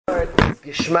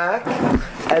Geschmack,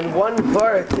 and one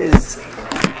vart is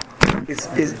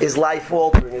life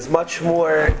altering. Is much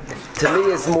more, to me,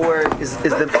 is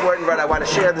the important vart I want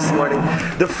to share this morning.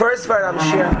 The first vart I'm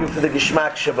sharing you for the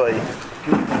Geschmack Shabbai.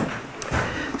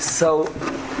 So,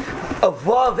 a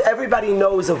vav, everybody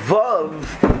knows a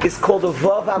vav is called a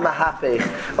vav amahapech.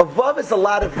 A vav is a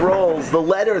lot of roles. The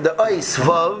letter, the ois,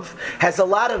 vav, has a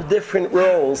lot of different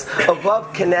roles. A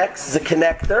vav connects, is a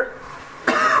connector.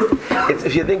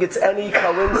 If you think it's any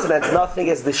coincidence, nothing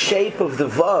is the shape of the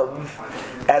vav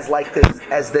as like this,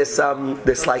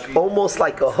 this like almost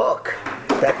like a hook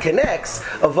that connects.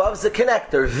 A vav's a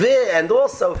connector. And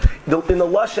also in the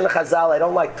Lashon Chazal, I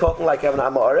don't like talking like Evan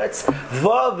Hamaretz.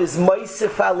 Vav is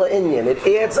Maisif ala Inyan. It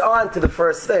adds on to the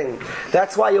first thing.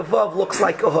 That's why a vav looks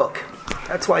like a hook.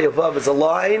 That's why a vav is a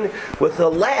line with a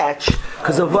latch,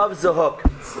 because a vav is a hook.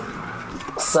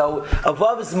 So a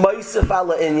vav is Maisif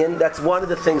ala Inyan. That's one of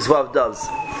the things vav does.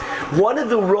 One of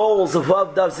the roles of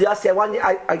vav does. Yassi,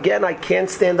 I can't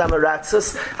stand on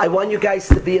Maratzis. I want you guys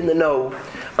to be in the know.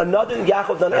 Another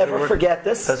Yaakov, don't ever forget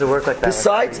this. Does it work like that?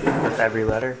 Besides, with every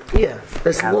letter? Yeah.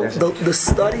 The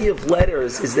study of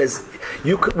letters is this.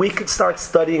 We could start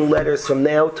studying letters from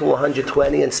now to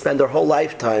 120 and spend our whole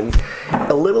lifetime.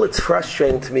 A little, it's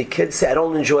frustrating to me. Kids say, I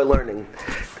don't enjoy learning.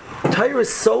 Torah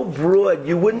is so broad,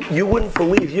 you wouldn't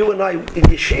believe. You and I in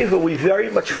yeshiva, we very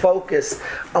much focus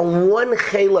on one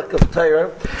chelak of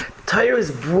Torah. Torah is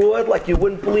broad like you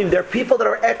wouldn't believe. There are people that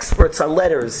are experts on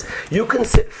letters. You can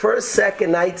sit first,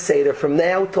 second, night seder from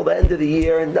now till the end of the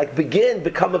year and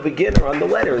become a beginner on the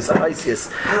letters.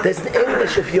 There's an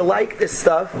English, if you like this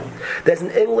stuff. There's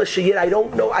an English yet. I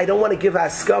don't know. I don't want to give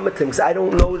askama because I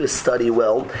don't know this study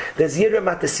well. There's Yidra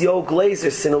Matisyo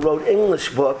Glazerson who wrote English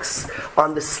books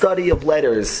on the study of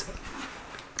letters.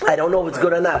 I don't know if it's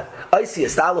good or not.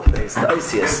 Isis, the Aleph base, the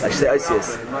Isis. I should say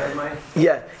Isis.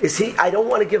 Yeah. Is he? I don't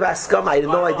want to give Askam. I have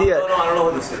no idea. No, I don't know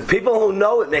what this is. People who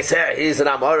know it, they say, hey, he's an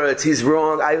Amoritz, he's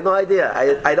wrong. I have no idea.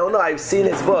 I don't know. I've seen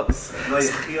his books.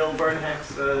 Theo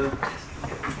Bernheck's...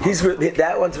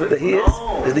 That one's he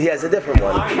is. He has a different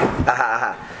one.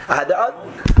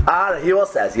 He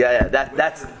also has. Yeah.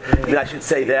 That's. I should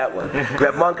say that one.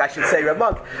 Reb Monk. I should say Reb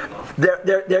Monk.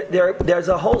 There's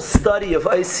a whole study of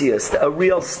Isis, a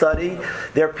real study.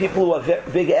 There are people who are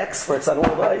big experts on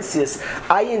all the Isis.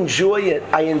 I enjoy it.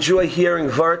 I enjoy hearing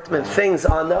Vertman things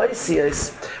on the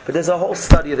Isis, but there's a whole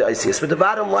study of the Isis. But the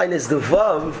bottom line is the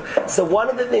Vav. So one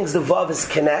of the things the Vav is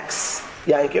connects.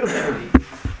 Yankiv.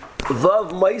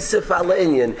 Vav Maisif ala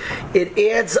Inyan. It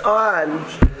adds on.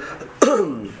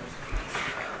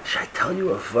 Should I tell you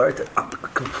a vart, a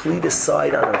complete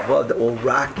aside on a vav that will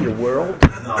rock your world?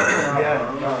 No.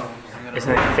 Isn't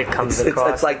it if it comes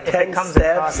across? It's like 10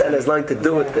 steps and has nothing to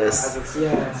do with this.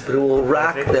 But it will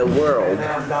rock their world.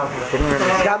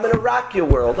 I'm going to rock your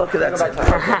world. Okay, that's it.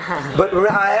 But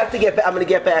I have to get back. I'm going to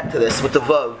get back to this with the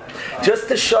vav. Just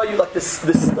to show you like the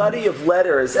study of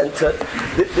letters and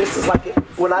this is like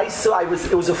when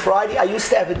it was a Friday. I used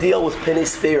to have a deal with Penny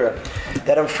Spira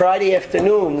that on Friday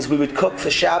afternoons we would cook for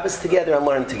Shabbos together and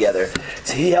learn together.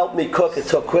 So he helped me cook. It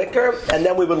took quicker, and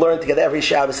then we would learn together every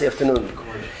Shabbos afternoon.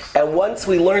 And once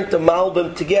we learned the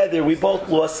Malbim together, we both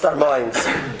lost our minds.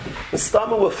 The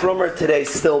stomach were frummer today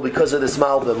still because of this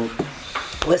Malbim.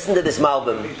 Listen to this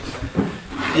Malbim.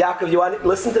 Yaakov, you want to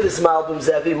listen to this Malbim,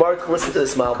 Zevi? Mark, listen to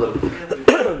this Malbim.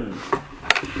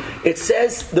 It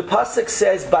says, the pasuk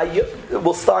says,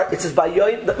 we'll start, it says,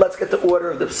 let's get the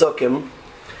order of the psukim.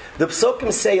 The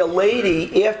psukim say a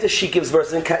lady, after she gives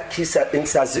birth, in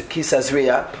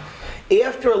Kisazriya,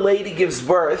 after a lady gives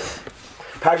birth,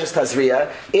 Parshas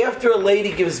Tazriya, after a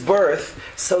lady gives birth,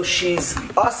 so she's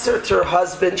usher to her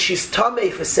husband, she's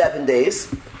tamei for 7 days,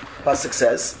 pasuk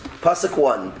says, pasuk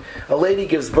 1. A lady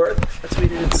gives birth, let's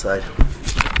read it inside.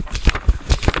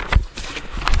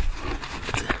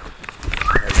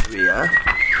 Tazriya.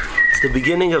 It's the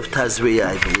beginning of Tazriya,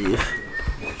 I believe.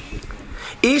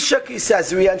 Isha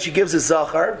Kisazriya, and she gives a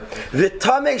zachar.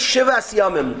 V'tamei shivas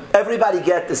yamim. Everybody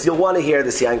get this. You'll want to hear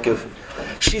this, Yankov.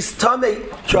 She's tamei.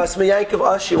 Trust me,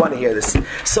 Yankov. You want to hear this.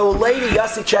 So, a lady,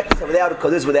 Yassi, check this. Without a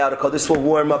coat, this without a coat. This will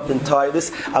warm up the entire. The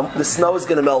snow is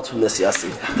going to melt from this,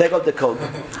 Yassi. Take out the coat.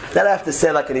 That I have to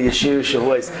say like in a yeshiva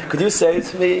voice. Could you say it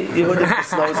to me? Even if the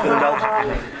snow is going to melt.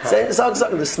 Say it. The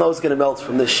snow is going to melt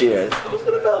from this year. The snow is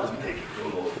going to melt.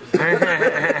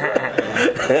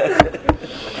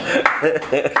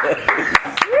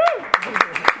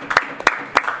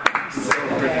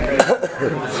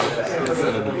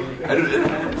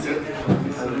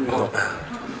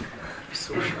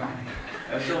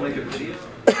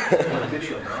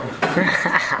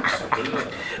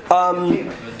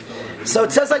 So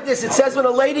it says like this. It says when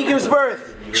a lady gives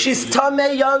birth, she's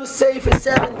tamei yosef for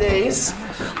 7 days.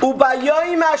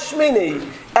 Ubayoyim hashmini,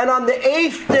 and on the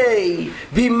 8th day,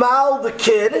 bimal the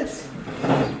kid.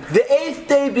 The 8th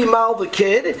day, bimal the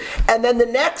kid, and then the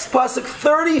next pasuk,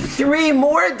 33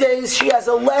 more days, she has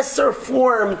a lesser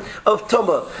form of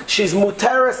tumah. She's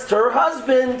muteres to her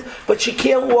husband, but she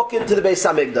can't walk into the Beis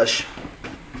Hamikdash.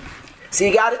 So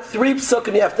you got it. 3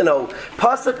 psukim you have to know.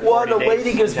 Pasuk 1, a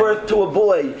lady gives birth to a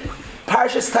boy.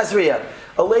 Parshas Tazria.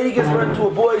 A lady gives birth to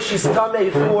a boy. She's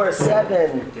tamei for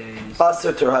 7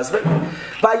 asur to her husband.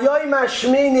 Bayoyim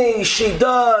hashmini, she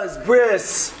does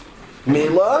bris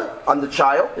Mila on the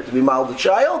child, to be mild the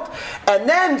child, and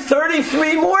then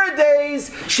 33 more days,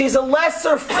 she's a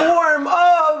lesser form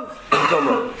of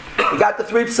Tumah. You got the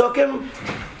 3 psukim?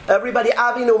 Everybody,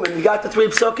 Avi Newman, you got the 3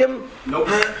 psukim? Nope.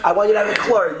 I want you to have a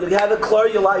klur. You have a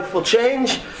klur, your life will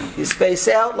change. You space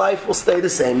out, life will stay the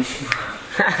same.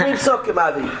 3 psukim,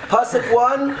 Avi. Pasuk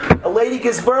 1, a lady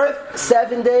gives birth,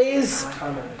 7 days,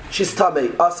 she's tamei,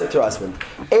 asur to her husband.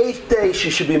 8th day, she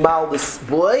should be mild this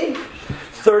boy.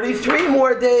 33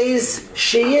 more days,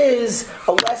 she is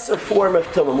a lesser form of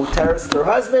tumah, muteres to her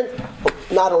husband,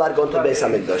 not allowed to go into the Beis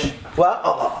Hamikdash.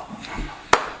 Well,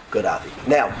 good Avi.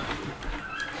 Now,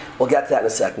 we'll get to that in a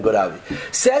second. Good Avi.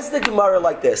 Says the Gemara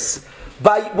like this.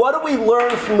 By what do we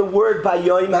learn from the word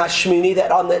bayoyim hashmini,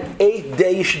 that on the 8th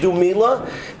day you should do milah?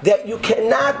 That you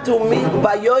cannot do milah.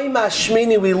 Bayoyim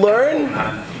hashmini we learn.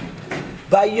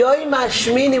 Bayoyim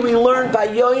hashmini we learn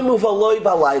bayoyim uvaloi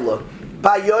balayla.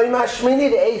 Bayoyim hashmini,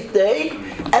 the 8th day,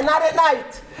 and not at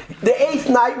night. The 8th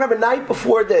night, remember, night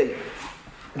before day.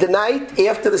 The night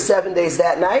after the 7 days,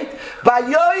 that night.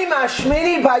 Bayoyim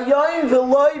hashmini, bayoyim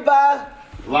veloi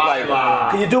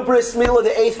balayla. Can you do bris milah the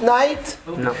 8th night?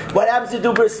 No. What happens to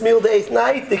do bris milah the 8th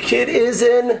night? The kid is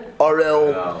in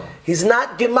orel. No. He's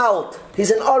not gemalt.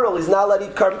 He's in orel. He's not allowed to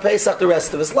eat Korban Pesach the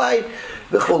rest of his life.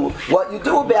 What you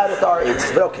do about it are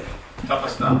answers, but okay.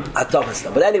 Toughest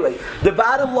stuff. But anyway, the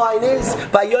bottom line is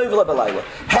bayoyim v'lo balayla.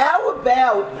 How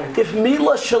about if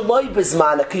milah shaloi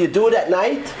b'zmana? Can you do it at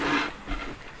night?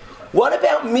 What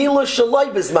about milah shaloi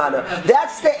b'zmana?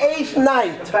 That's the 8th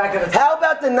night. How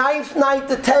about the 9th night,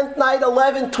 the 10th night,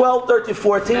 11, 12, 13,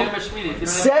 14?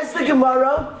 Says the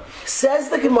Gemara.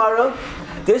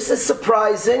 This is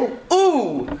surprising.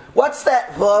 Ooh, what's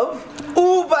that, vav?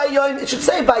 Ooh, bayoyim. It should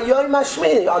say bayoyim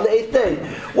hashmini on the 8th day.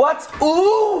 What's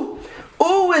ooh?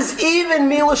 Ooh is even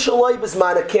milah shaloi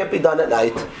b'zmana. Can't be done at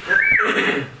night.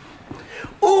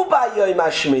 Ooh, bayoyim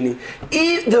hashmini.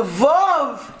 The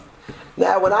vav.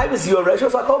 Now, when I was your age, I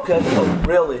was like, okay,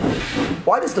 really?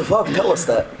 Why does the vav tell us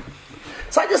that?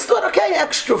 So I just thought, okay,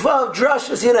 extra vav,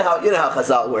 drushes, you know how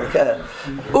Chazal work.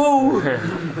 Ooh,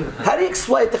 how do you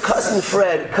explain it to cousin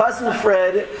Fred? Cousin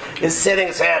Fred is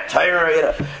sitting, saying,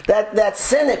 that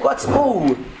cynic. What's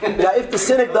ooh? Now, if the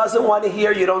cynic doesn't want to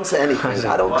hear, you don't say anything.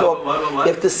 I don't talk. What?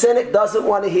 If the cynic doesn't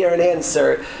want to hear an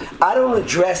answer, I don't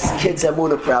address kids'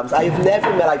 emunah problems. I have never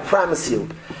met. I promise you.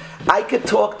 I could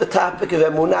talk the topic of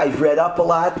emunah. I've read up a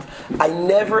lot. I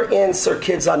never answer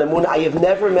kids on emunah. I have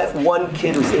never met one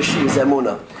kid whose issue is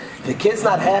emunah. If the kid's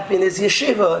not happy in his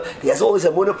yeshiva, he has all these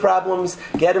emunah problems,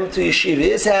 get him to yeshiva, he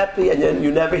is happy, and then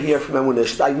you never hear from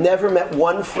emunah. I've never met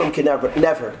one from kid,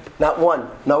 never. Not one.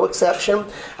 No exception.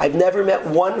 I've never met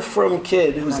one from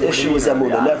kid whose issue is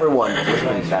emunah. Never one.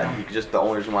 Just the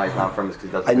only reason why he's not from is because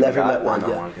he doesn't. I never met one.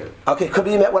 Yeah. Okay, could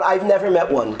be you met one. I've never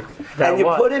met one. And you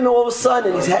put him all of a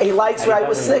sudden, and he likes where I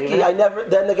was snicky.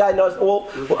 Then the guy knows. Well,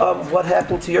 what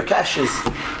happened to your caches?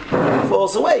 He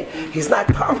falls away. He's not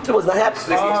comfortable. He's not happy.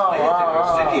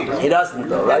 He doesn't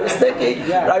though. Right was snicky.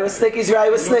 Right was snicky.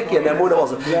 Right was snicky. And then Muna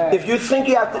also. If you think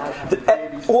you have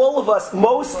to, all of us,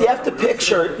 you have to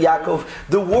picture, Yaakov.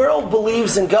 The world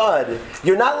believes in God.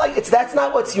 You're not like that's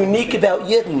not what's unique about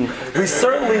Yidden. We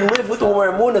certainly live with the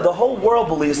word Muna. The whole world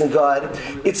believes in God.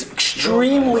 It's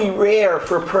extremely rare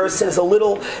for a person is a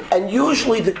little, and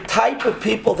usually the type of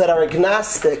people that are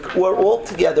agnostic or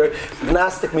altogether,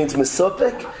 agnostic means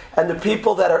mesupik, and the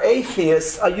people that are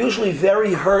atheists are usually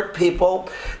very hurt people.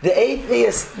 The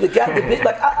atheist,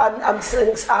 I'm saying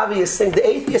this obvious thing, the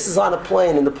atheist is on a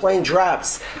plane and the plane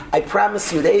drops. I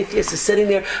promise you, the atheist is sitting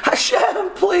there,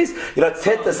 Hashem, please.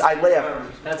 Titus, I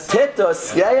laugh.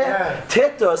 Titus,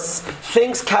 Titus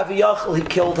thinks Kaviyachal he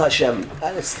killed Hashem.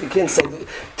 You can't say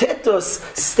Titus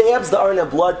stabs the urn and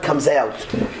blood comes out.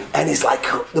 And he's like,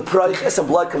 the process and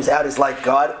blood comes out, he's like,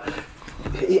 God,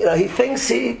 he thinks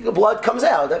the blood comes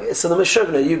out. So the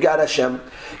Meshugna, you got Hashem.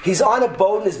 He's on a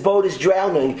boat and his boat is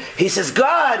drowning. He says,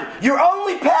 God, your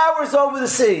only power is over the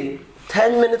sea.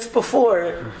 10 minutes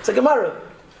before, it's a Gemara.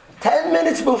 10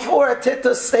 minutes before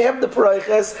Tita stabbed the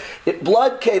Paroiches,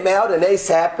 blood came out, an ace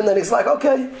happened, and he's like,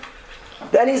 okay.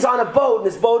 Then he's on a boat, and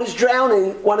his boat is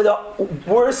drowning. One of the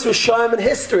worst Rishonim in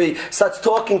history starts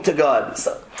talking to God.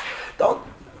 So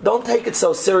don't take it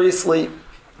so seriously.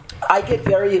 I get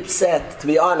very upset, to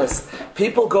be honest.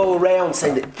 People go around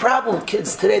saying the problem with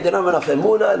kids today, they don't have enough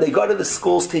emunah, and they go to the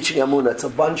schools teaching emunah. It's a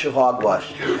bunch of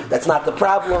hogwash. That's not the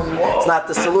problem. It's not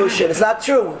the solution. It's not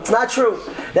true. It's not true.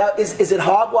 Now, is it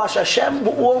hogwash? Hashem,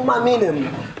 we're all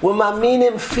maminim. We're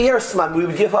maminim, fierce man. We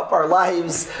would give up our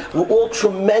lives. We're all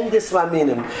tremendous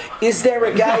maminim. Is there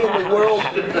a guy in the world?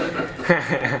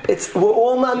 We're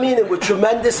all maminim. We're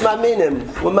tremendous maminim.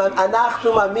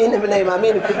 Anachnu maminim v'nei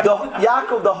maminim.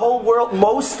 Yaakov, the whole world,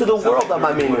 most of the world are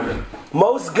maminim.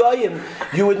 Most goyim,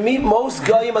 you would meet most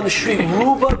goyim on the street.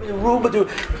 Ruba.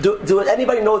 Do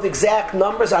anybody know the exact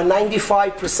numbers? Are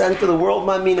 95% of the world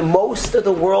maminim? Most of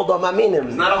the world are maminim.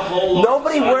 It's not a whole lot.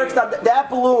 Nobody works on that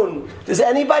balloon. Does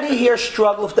anybody here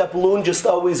struggle if that balloon just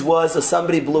always was, or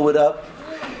somebody blew it up?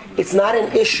 It's not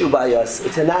an issue by us.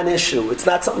 It's a non-issue. It's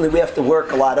not something that we have to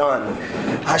work a lot on.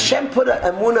 Hashem put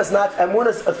emunah's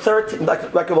a 13, like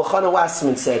Elchanan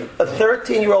Wasserman said, a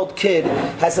 13-year-old kid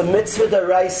has a mitzvah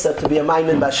deraisa to be a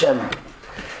maimin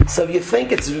b'Hashem. So you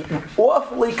think it's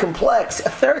awfully complex. A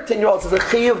 13-year-old is a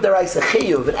chiyuv deraisa,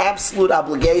 chiyuv, an absolute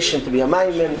obligation to be a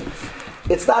maimin.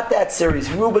 It's not that serious.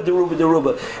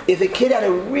 Ruba. If a kid had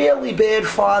a really bad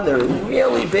father,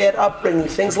 really bad upbringing,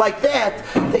 things like that,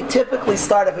 they typically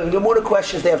start up. The more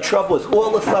questions they have trouble with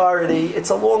all authority.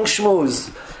 It's a long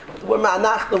schmooze.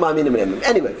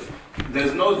 Anyway.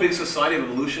 There's no big society of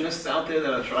evolutionists out there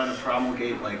that are trying to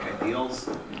promulgate like ideals.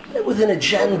 With an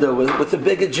agenda, with a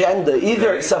big agenda.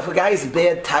 Either, so if a guy is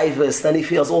bad typhus, then he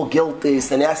feels all guilty,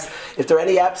 then he asks if there are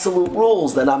any absolute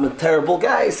rules, then I'm a terrible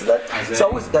guy. So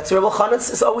that's Rabbi Elchanan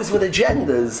is always with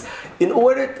agendas. In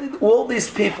order, all these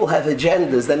people have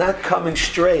agendas, they're not coming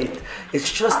straight. It's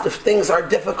just if things are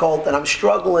difficult and I'm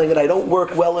struggling and I don't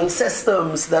work well in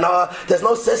systems, then there's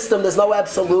no system, there's no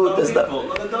absolute.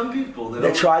 Look at dumb people.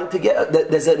 They're trying to get,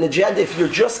 there's an agenda. If you're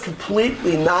just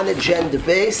completely non-agenda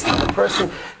based, the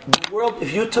person, the world,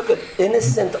 if you took an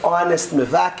innocent, honest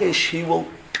mevakesh,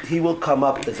 he will come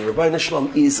up as a Rabbi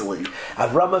Shalom easily.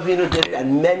 Avram Avinu did it,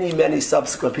 and many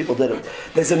subsequent people did it.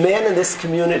 There's a man in this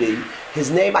community. His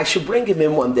name, I should bring him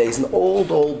in one day. He's an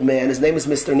old man. His name is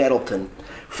Mr. Nettleton.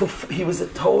 He was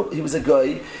a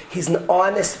guy. He's an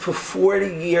honest. For 40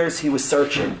 years, he was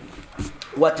searching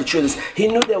what the truth is. He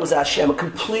knew there was Hashem, a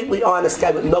completely honest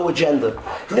guy with no agenda.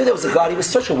 He knew there was a God. He was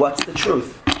searching what's the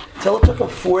truth. Till it took him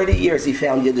 40 years, he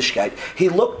found Yiddishkeit. He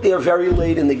looked there very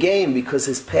late in the game because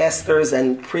his pastors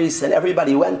and priests and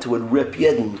everybody went to would rip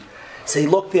Yidden. So he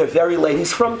looked there very late.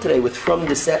 He's from today, with from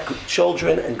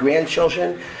children and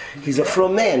grandchildren. He's a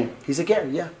from man. He's a ger.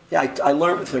 Yeah. I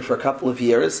learned with him for a couple of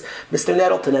years. Mr.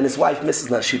 Nettleton and his wife, Mrs.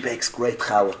 Nettleton, she bakes great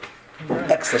challah.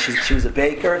 Excellent. She was a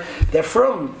baker. They're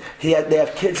from. They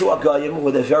have kids who are goyim,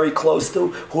 who they're very close to,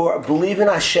 who believe in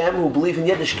Hashem, who believe in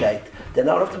Yiddishkeit. They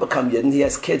don't have to become Yidden. He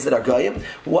has kids that are goyim.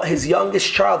 His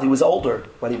youngest child, he was older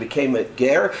when he became a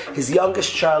ger. His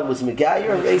youngest child was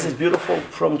Megayer and raises beautiful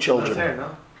from children. Fair,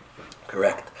 no?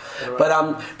 Correct.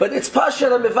 But it's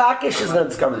Pasha and Mevakesh is going to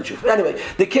discover the truth. But anyway,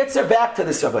 the kids are back to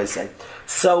this, Rabbi say.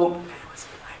 So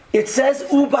it says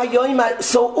Ubayoyma.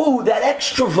 So that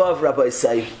extra vav, Rabbi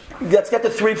say. Let's get the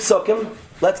 3 psukim.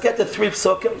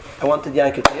 I wanted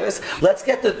Yanka to hear this. Let's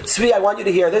get the Tzvi. I want you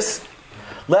to hear this.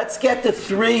 Let's get the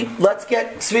 3.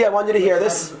 Tzvi. I want you to hear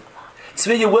this.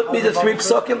 Tzvi, you with me? The 3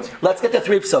 psukim. Let's get the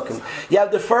 3 psukim. You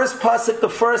have the first pasuk. The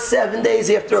first 7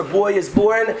 days after a boy is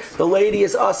born, the lady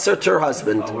is aser to her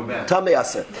husband. Tamei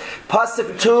aser.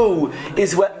 Pasuk 2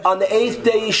 is on the 8th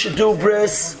day you should do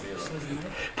bris.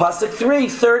 Pasuk 3,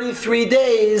 33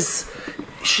 days.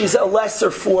 She's a lesser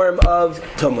form of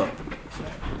tumah.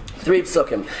 3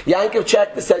 psukim. Yankov,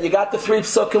 check this out. You got the 3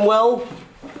 psukim well?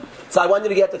 So I want you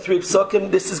to get the 3 psukim.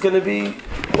 This is going to be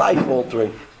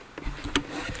life-altering.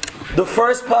 The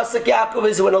first pasuk, Yaakov,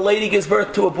 is when a lady gives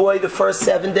birth to a boy. The first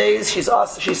 7 days, she's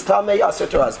tamei aser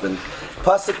to her husband.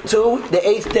 Pasuk 2, the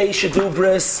 8th day she should do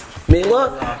bris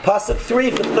milah. Pasuk 3,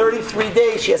 for 33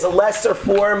 days, she has a lesser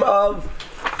form of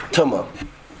tumah.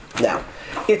 Now,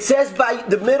 it says by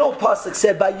the middle pasuk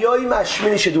said by Yoim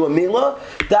Hashmini should do a milah.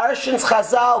 Darshans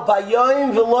Chazal by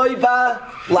Yoim v'loy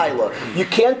ba Laila. You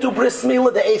can't do bris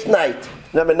milah the 8th night.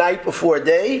 Remember, night before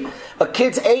day. A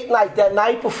kid's 8th night, that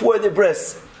night before the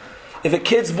bris. If a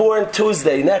kid's born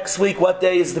Tuesday, next week, what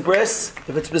day is the bris?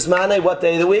 If it's bismaneh, what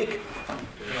day of the week?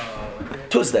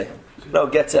 Tuesday. No,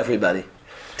 it gets everybody.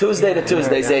 Tuesday to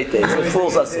Tuesday is 8 days. It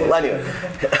fools us all. Anyway.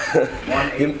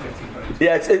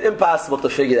 Yeah, it's impossible to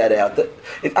figure that out.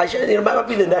 It might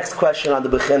be the next question on the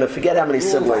Bechina. Forget how many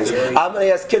siblings. I'm going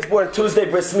to ask kids born Tuesday,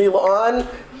 Bris Milah on.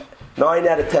 9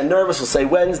 out of 10 nervous. We'll say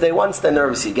Wednesday. Once they're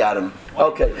nervous, you got them.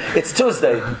 Okay, it's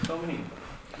Tuesday.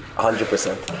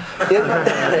 100%.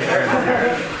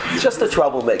 It's just a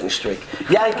troublemaking streak.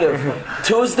 Yankov,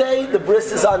 Tuesday, the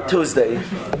bris is on Tuesday.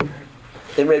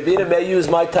 In Rabina may use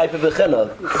my type of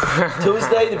Bechina.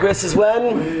 Tuesday, the bris is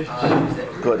when?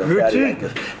 Good, I'm proud of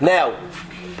Yankov. Now,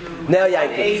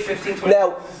 Yankov.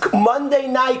 Now, Monday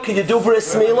night, can you do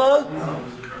bris milah?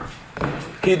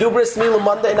 Can you do bris milah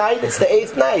Monday night? It's the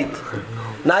 8th night.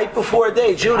 Night before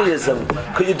day, Judaism.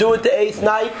 Could you do it the 8th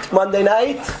night, Monday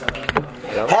night?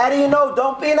 How do you know?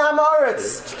 Don't be an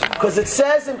Amoritz. Because it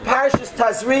says in Parashas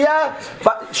Tazria,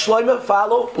 Shlomo,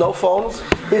 follow, no phones.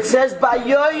 It says,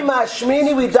 Bayoim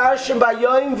Hashmini, we darshan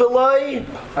Bayoim V'loi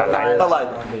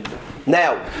Balayla.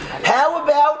 Now, how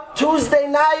about Tuesday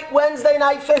night, Wednesday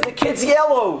night, the kid's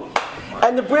yellow,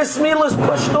 and the bris milah is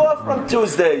pushed off from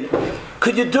Tuesday?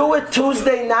 Could you do it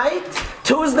Tuesday night?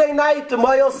 Tuesday night, the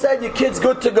Moyel said your kid's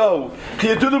good to go. Can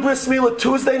you do the bris milah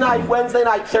Tuesday night, Wednesday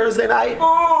night, Thursday night?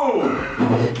 Ooh!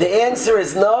 The answer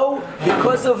is no,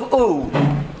 because of ooh.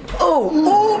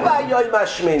 Ooh by Yoim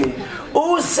Hashmini.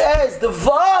 Ooh says, the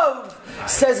Vav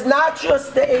says not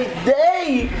just the 8th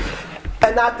day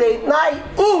and not the 8th night.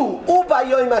 Ooh by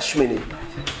Yoim Hashmini.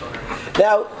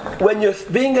 Now, when you're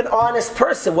being an honest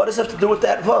person, what does it have to do with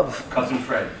that Vav? Cousin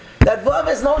Fred. That Vav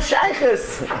has no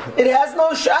shaykhis. It has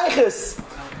no shaykhis.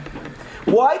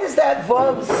 Why does that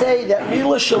Vav say that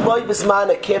Milah Shaloi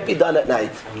Bismana can't be done at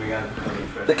night?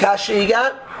 The kasha you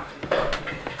got?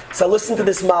 So listen to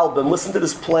this malbim, listen to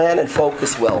this plan and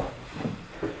focus well.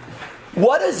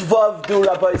 What does Vav do,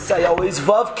 Rabbi say always?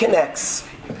 Vav connects.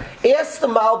 Ask the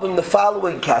malbim the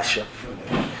following kasha.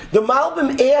 The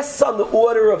malbim asks on the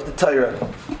order of the Torah.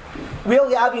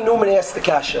 Really, Avi Newman asked the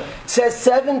kasha. It says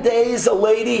 7 days a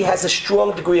lady has a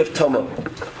strong degree of tumah.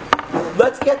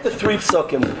 Let's get the 3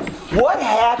 psukim. What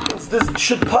happens?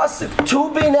 Should pasuk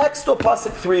 2 be next or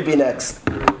pasuk 3 be next?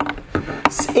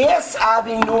 Ask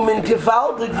Avi Newman,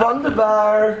 gewaltig,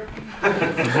 wunderbar.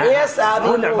 Ask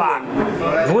Avi Newman.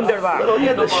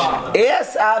 Wunderbar.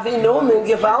 Ask Avi Newman,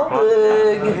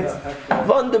 gewaltig.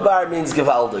 Wunderbar means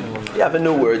gewaltig. You have a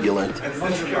new word you learned.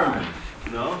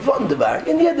 No? Wunderbar.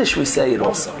 In Yiddish we say it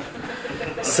also.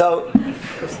 So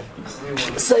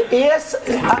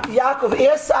Yaakov,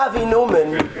 ask Avi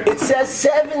Newman, it says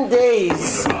 7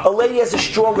 days a lady has a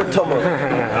stronger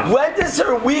tumah. When does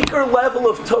her weaker level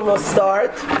of tumah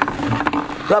start?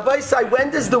 Rabbi say, when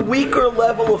does the weaker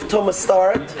level of tumah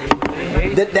start?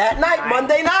 That night,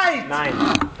 Monday night.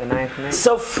 The 9th night.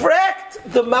 So frekt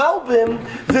the malbim,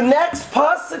 the next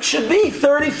pasuk should be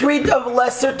 33 of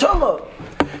lesser tumah.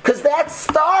 Because that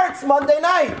starts Monday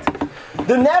night.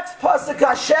 The next pasuk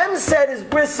Hashem said is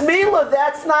bris milah.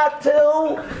 That's not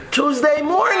till Tuesday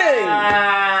morning.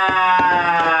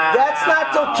 That's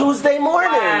not till Tuesday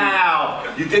morning. Wow!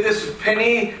 You did this with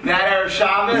Penny, that Erev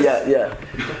Shabbos? Yeah.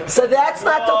 So that's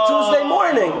not till Tuesday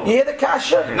morning. You hear the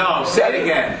kasha? No, say it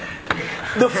again.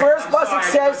 The first pasuk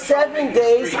says 7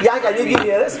 days. Yanka, did you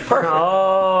hear this? Perfect.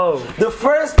 Oh. The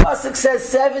first pasuk says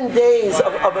 7 days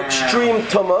of extreme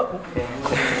tumah.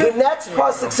 The next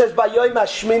pasuk says Bayoim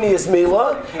Hashmini is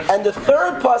milah, and the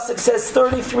third pasuk says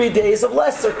 33 days of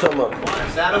lesser tumah.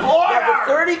 It's out of order. Now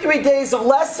the 33 days of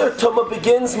lesser tumah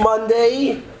begins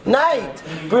Monday night.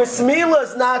 Bris milah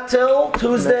is not till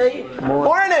Tuesday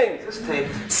morning.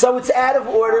 So it's out of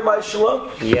order, Maishala.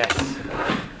 Yes.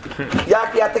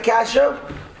 Yak the kasha?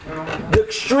 The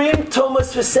extreme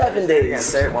tumas for 7 days.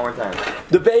 Say it one more time.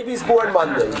 The baby's born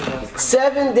Monday.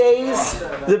 7 days.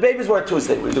 The baby's born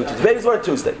Tuesday. We do Tuesday. The baby's born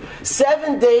Tuesday.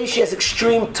 7 days she has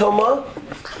extreme tumah.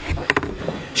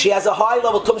 She has a high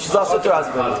level tumah. She's also with her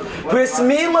husband. Bris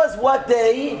milah is what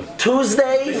day?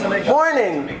 Tuesday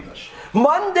morning.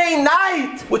 Monday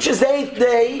night, which is the 8th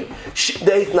day,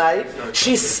 the 8th night,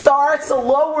 she starts a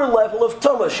lower level of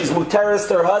tumah. She's muteres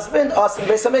to her husband, us in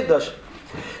Beis Hamikdash.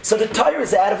 So the Torah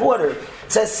is out of order.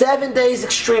 It says 7 days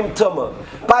extreme tumah.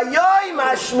 Bayoim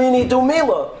Hashmini du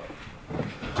milah.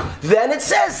 Then it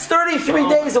says 33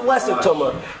 days of lesser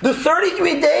tumah. The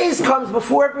 33 days comes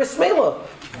before bris milah.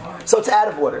 So it's out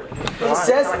of order. It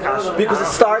says because it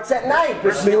starts at night.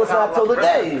 Bris milah is not till the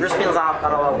day. Bris milah is not a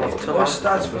level of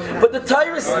tumah. But the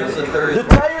Torah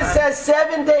says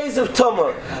 7 days of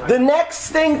tumah. The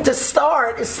next thing to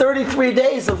start is 33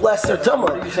 days of lesser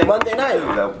tumah. Monday night.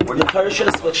 The Torah should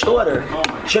have switched order.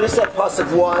 Should have said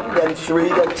pasuk 1, then 3,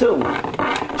 then 2.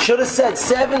 Should have said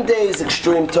 7 days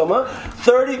extreme tumah,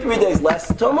 33 days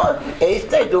less tumah, 8th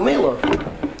day du milah.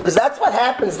 Because that's what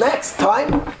happens next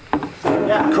time.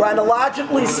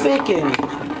 Chronologically speaking,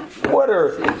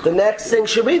 order. The next thing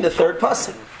should be the third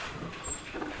pasuk.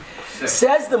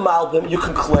 Says the Malbim, you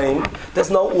can claim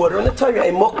there's no order in the Torah.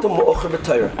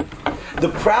 The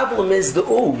problem is the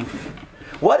U.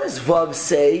 What does Vav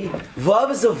say? Vav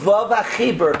is a Vav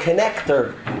Achiber,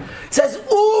 connector. It says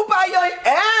U Bayoy,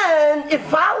 and it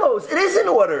follows. It is in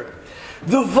order.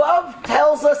 The Vav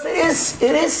tells us it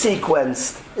is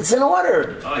sequenced. It's in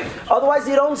order. Otherwise,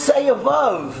 you don't say a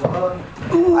Vav.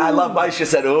 I love Maisha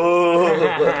said ooh.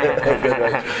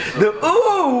 The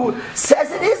ooh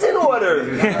says it is in order.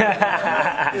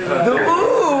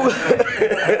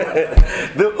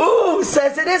 The ooh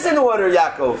says it is in order,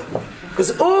 Yaakov.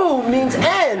 Because ooh means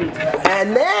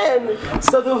and then,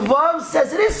 so the Vav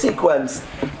says it is sequenced.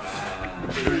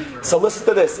 So listen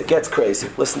to this, it gets crazy.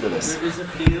 Listen to this.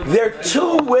 There are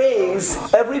two ways,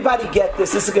 everybody get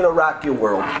this is going to rock your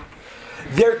world.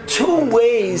 There are two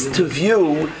ways to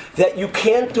view that you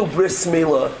can't do bris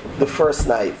milah the first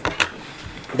night.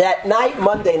 That night,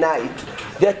 Monday night,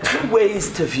 there are two ways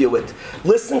to view it.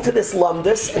 Listen to this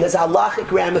lumdus, and there's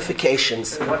halachic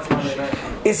ramifications. What's Monday night?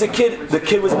 The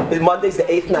kid was, Monday's the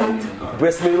 8th night.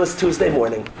 Bris milah is Tuesday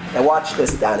morning. And watch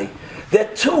this, Donnie. There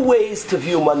are two ways to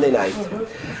view Monday night.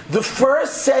 The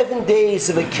first 7 days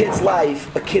of a kid's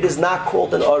life, a kid is not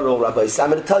called an Arul, Rabbi. So I'm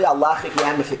going to tell you halachic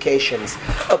ramifications.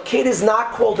 A kid is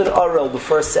not called an Arul the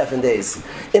first 7 days.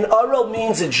 An Arul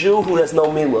means a Jew who has no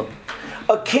milah.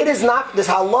 A kid is not, there's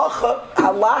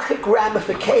halachic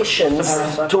ramifications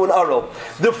to an Arul.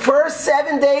 The first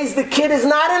 7 days, the kid is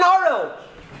not an Arul.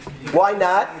 Why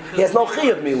not? He has no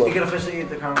chiyuv milah. You can officially eat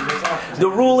the carbon days after. The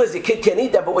rule is the kid can't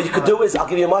eat that, but what you could do is, I'll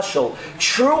give you a mashal.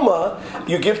 Truma,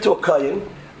 you give to a kohen,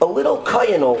 a little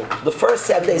kohen, the first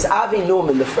 7 days, Avi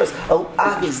Newman,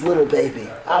 Avi's little baby.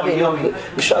 Avi Newman,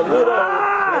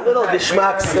 a little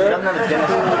geschmackster.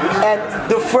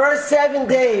 And the first 7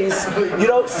 days,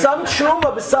 some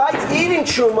truma, besides eating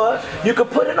truma, you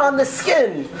could put it on the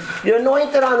skin. You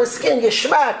anoint it on the skin,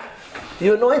 yishmak.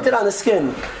 You anoint it on the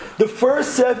skin. The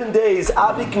first 7 days,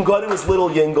 Abi can go to his little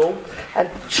yingle and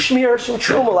smear some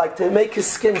truma, like to make his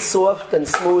skin soft and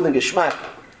smooth and geschmack.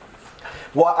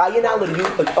 Well, an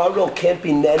Arul can't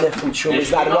be nene from truma.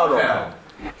 He's not an Arul.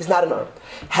 He's not an Arul.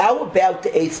 How about the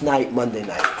 8th night, Monday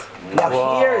night?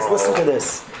 Now here's, listen to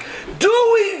this. Do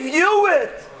we view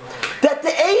it that the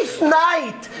 8th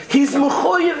night he's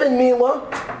mechuyev in milah?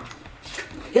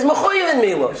 He's mechuyev in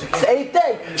milah. It's the 8th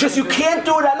day. Just you can't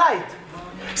do it at night.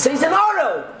 So he's an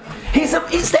Arul. He's the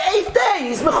 8th day.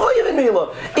 He's mechuyev in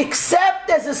milah. Except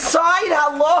as a side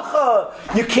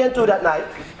halacha, you can't do it at night.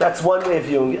 That's one way of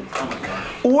viewing it.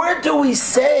 Or do we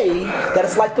say that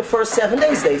it's like the first 7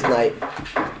 days, day's night?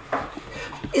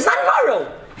 He's not an Arul.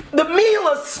 The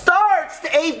milah starts the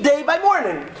 8th day by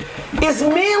morning. Is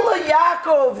milah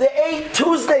Yaakov the 8th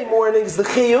Tuesday morning is the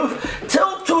chiyuv?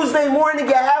 Till Tuesday morning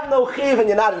you have no chiyuv and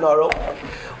you're not an Arul.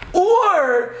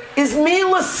 Or is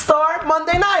milah start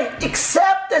Monday night?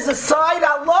 Except as a side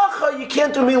halacha, you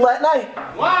can't do milah at night.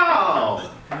 Wow!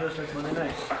 Milah starts Monday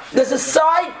night. There's a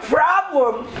side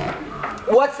problem.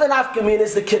 What's the nafkamina?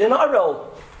 Is the kid an Arul?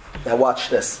 Now watch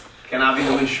this. Can Avi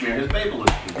go and smear his baby with?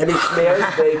 And he smears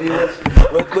his baby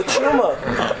with truma,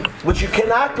 which you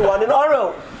cannot do on an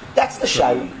Arul. That's the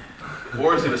shayla.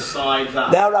 Or is it a side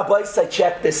time? Now, Rabbi, I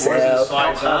check this Or is it a out.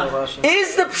 side time?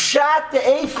 Is the pshat the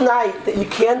 8th night that you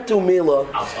can't do milah?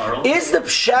 Is the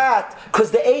pshat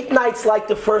because the 8th night's like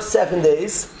the first 7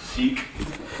 days? Seek.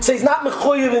 So he's not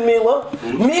mechuyev in milah.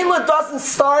 Milah doesn't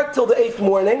start till the 8th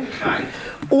morning. Okay.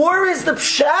 Or is the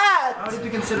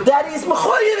pshat that he's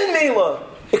mechuyev in milah?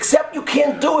 Except you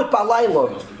can't do it by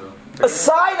layla. A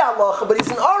side halacha, but he's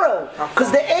an Arul.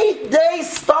 Because the 8th day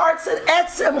starts at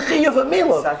etzem chiyuv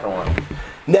milah. Second one.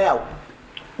 Now,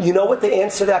 you know what the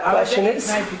answer to that question is?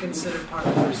 Night be considered part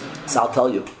of the person. So I'll tell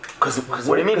you. What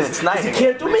do you mean it's night? You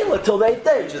can't do milah till the 8th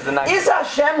day. Which is the 9th. Is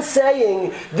Hashem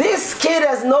saying this kid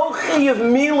has no chiyuv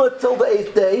milah till the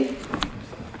 8th day?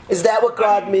 Is that what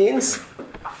God means?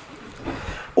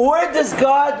 Or does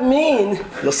God mean?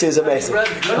 You'll see, it's amazing.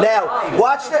 Now,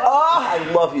 watch the. Oh, I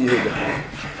love you, Yehuda.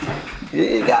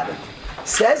 You got it.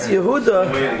 Says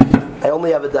Yehuda. I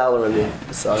only have $1 on me.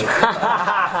 Sorry.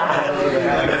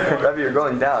 Rabbi, you're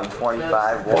going down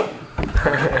 25. What?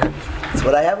 That's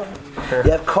what I have.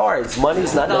 You have cards.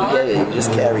 Money's not no gay. You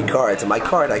just carry cards. And my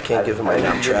card, I can't give him right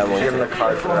now. I'm traveling. Give him the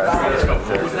card for us.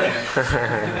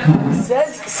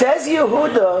 Says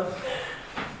Yehuda.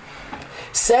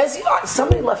 Says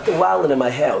somebody left a wallet in my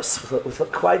house with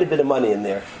quite a bit of money in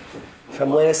there from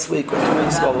last week or 2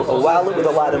 weeks ago. A wallet with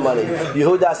a lot of money.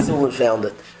 Yehuda Sulin found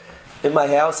it in my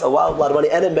house. A wallet with a lot of money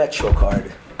and a Metro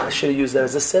card. I should have used that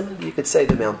as a simon. You could say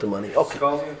the amount of money. Okay.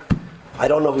 I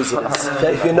don't know whose it is.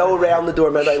 If you know around the door,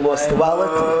 remember I lost the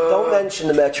wallet, don't mention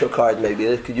the Metro card maybe.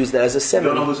 They could use that as a You simon.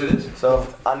 don't know whose it is? So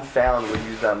if unfound, would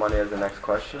use that money as the next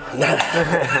question?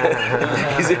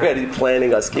 He's already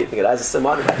planning us keeping it as a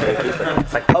simon.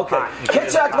 Okay.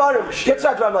 Kitzat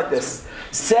Dvarim like this.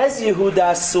 Says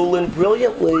Yehuda Sulin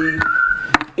brilliantly,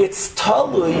 it's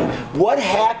Talui what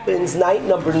happens night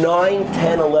number 9,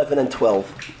 10, 11, and 12.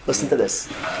 Listen to this.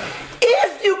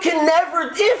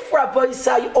 If Rabbi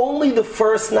say only the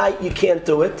first night you can't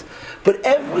do it, but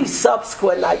every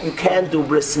subsequent night you can do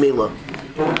bris milah.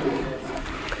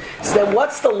 So then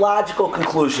what's the logical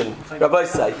conclusion? Rabbi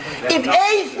say, if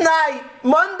 8th night,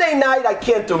 Monday night I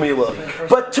can't do milah,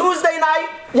 but Tuesday night,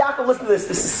 Yaakov, listen to this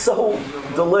is so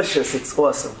delicious, it's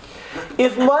awesome.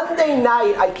 If Monday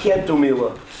night I can't do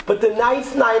milah, but the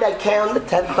 9th night I can, the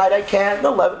 10th night I can,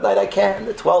 the 11th night I can,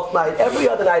 the 12th night, every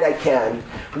other night I can.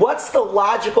 What's the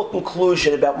logical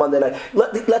conclusion about Monday night?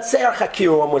 Let's say our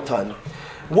Chakir one more time.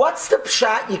 What's the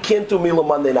pshat you can't do milah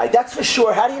Monday night? That's for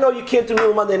sure. How do you know you can't do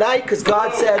milah Monday night? Because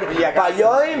God said,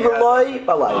 Bayoim v'loi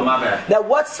balai. Now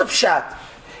what's the pshat?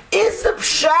 Is the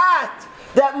pshat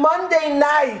that Monday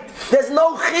night there's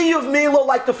no chiyuv milah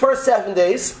like the first 7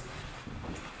 days?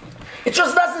 It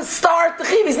just doesn't start the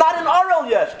chiv. He's not in Oral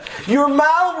yet. Your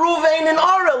Mal Ruvain in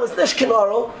Oral is Nishkin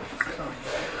Oral.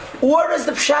 Or is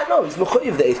the Pshat? No, he's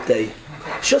Mechuyev the 8th day.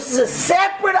 It's just as a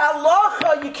separate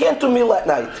halacha, you can't do meal at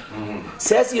night.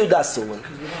 Says Yehuda Sulin.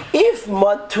 If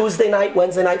Tuesday night,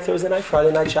 Wednesday night, Thursday night,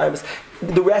 Friday night, Shabbos,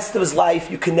 the rest of his life,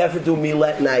 you can never do meal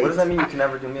at night. What does that mean? You can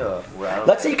never do meal?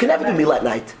 Let's say you can never do meal at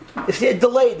night. If you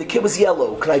delayed, the kid was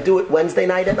yellow. Can I do it Wednesday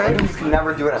night at night? You can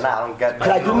never do it at night. I don't get that.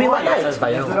 Can I do meal at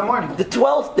night? The The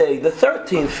 12th day, the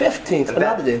 13th, 15th,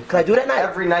 another day. Can I do it at night?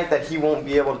 Every night that he won't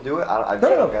be able to do it? I No.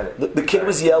 don't get it. The kid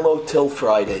was yellow till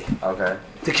Friday. Okay.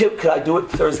 The kid, could I do it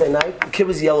Thursday night? The kid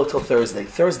was yellow till Thursday.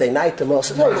 Thursday night, the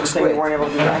most. No, it You're was saying you great. weren't able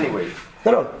to do it anyway.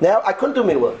 No. Now I couldn't do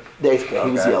Milah. The 8th day,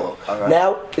 he was Okay. yellow. Okay.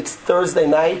 Now it's Thursday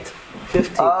night,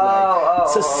 15th night.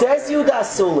 So says Yehuda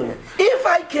Sulin, if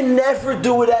I can never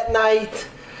do it at night,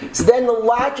 so then the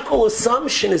logical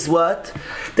assumption is what?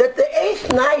 That the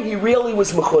 8th night he really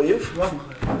was mechuyev.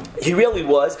 He really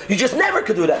was. You just never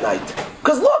could do it at night.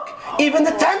 Because look, even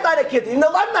the 10th night I can't do, even the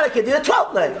 11th night I can't do, the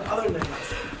 12th night.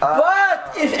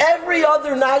 But if every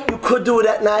other night you could do it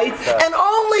at night, and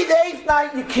only the 8th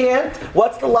night you can't,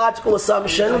 what's the logical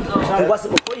assumption? He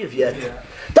wasn't mechuyev yet.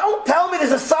 Don't tell me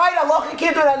there's a side halacha you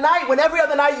can't do it at night when every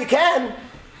other night you can.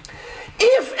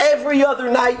 If every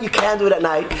other night you can do it at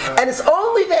night, and it's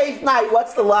only the 8th night,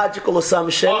 what's the logical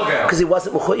assumption? Because he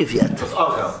wasn't mechuyev yet.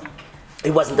 He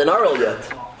wasn't an oral yet.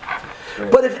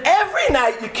 But if every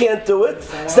night you can't do it,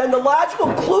 so then the logical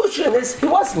conclusion is he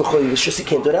was mechuyev. It's just he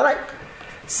can't do it at night.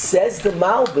 Says the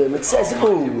Malbim, it says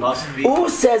Ooh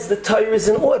says the Torah is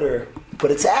in order,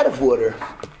 but it's out of order.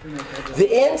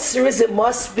 The answer is it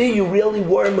must be you really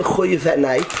were mechuyev at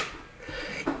night.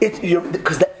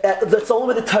 Because that's only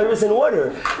when the Torah is in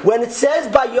order. When it says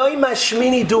Bayoim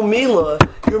Hashmini do Milah,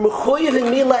 you're mechuyev in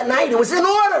Milah at night. It was in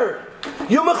order.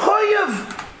 You're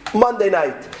mechuyev Monday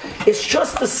night. It's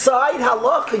just the side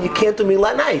halacha. You can't do Milah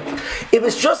at night. If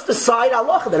it's just the side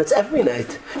halacha, then it's every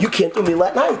night. You can't do Milah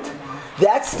at night.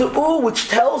 That's the which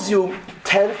tells you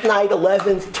 10th night,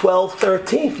 11th, 12th,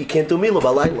 13th. You can't do Milah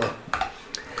Balayla.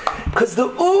 Because the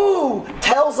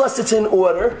tells us it's in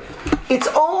order. It's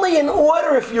only in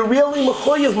order if you're really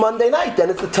mechuyev Monday night. Then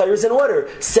it's the Torah's in order.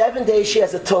 7 days she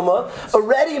has a tumah.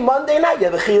 Already Monday night you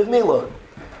have a chiyuv milah.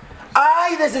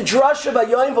 There's a drasha by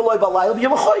yoim v'loy balayla.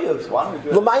 You're mechuyev.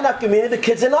 L'maynak gemina, the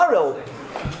kids in Aril.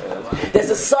 There's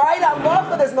a side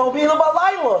halacha. There's no milah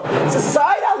balayla. It's a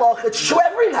side halacha. It's true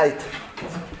every night.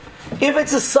 If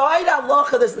it's a side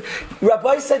halacha,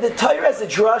 Rabbi said the Torah has a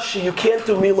drasha. You can't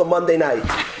do milah Monday night.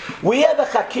 We have a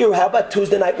chakir. How about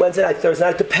Tuesday night, Wednesday night, Thursday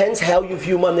night? It depends how you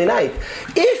view Monday night.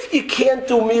 If you can't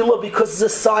do milah because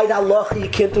it's a side halacha, you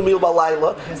can't do milah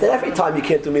balayla. Then every time you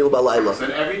can't do milah balayla. So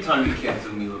every time you can't do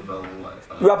milah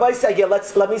balayla. Rabbi said,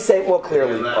 let me say it more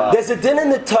clearly. There's a din in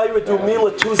the Torah do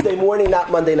milah Tuesday morning, not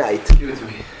Monday night. Give it to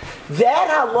me. That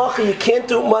halacha you can't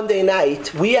do Monday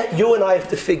night, you and I have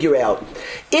to figure out.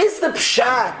 Is the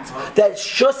pshat that it's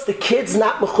just the kids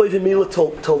not mechuyev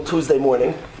milah till Tuesday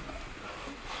morning?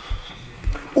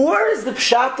 Or is the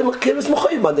pshat the kid was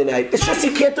mechuyev Monday night? It's just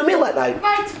you can't do milah at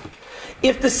night.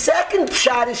 If the second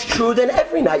pshat is true, then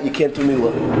every night you can't do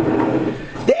milah.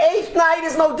 The 8th night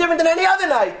is no different than any other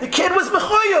night. The kid was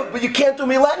mechuyev, but you can't do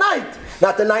milah at night.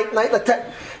 Not the night, the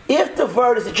 10th. If the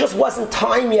word is it just wasn't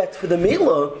time yet for the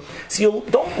milah, so you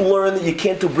don't learn that you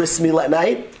can't do bris milah at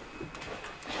night.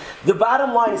 The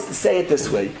bottom line is to say it this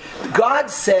way. God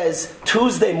says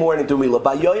Tuesday morning do milah,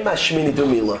 Bayoyim Hashmini do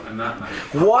milah.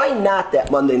 Why not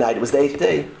that Monday night? It was the 8th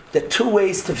day. There are two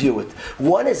ways to view it.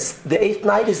 One is the 8th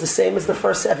night is the same as the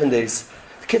first 7 days.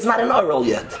 The kid's not in Oral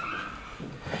yet.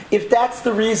 If that's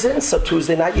the reason, so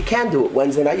Tuesday night you can do it.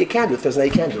 Wednesday night you can do it. Thursday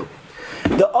night you can do it.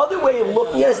 The other way of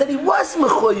looking at it is that he was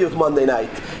mechuyev Monday night.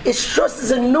 It's just as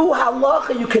a new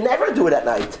halacha, you can never do it at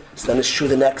night. So then it's true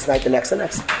the next night, the next. No.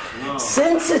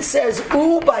 Since it says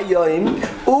U bayoim,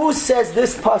 U says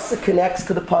this pasuk connects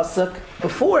to the pasuk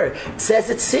before. It says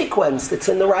it's sequenced. It's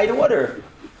in the right order.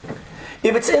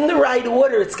 If it's in the right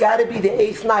order, it's got to be the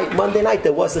 8th night, Monday night.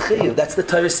 There was a chiyuv. That's the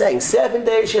Torah saying. 7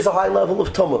 days, she has a high level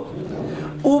of tumah.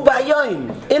 U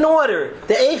bayoim, in order.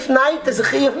 The 8th night, there's a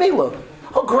chiyuv milah.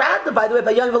 Oh, granted, by the way,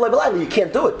 by Yom V'Loi you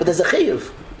can't do it, but there's a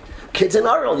chiyuv. Kids in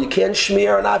Arul, you can't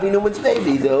smear on Avi Newman's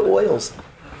baby, the oils.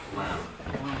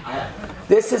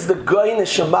 This is the Goyin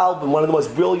Shemalbim, one of the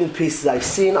most brilliant pieces I've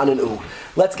seen on an U.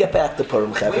 Let's get back to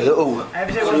Purim, Chaver, the U. If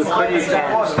he's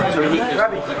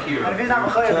not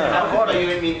mechuyev, How could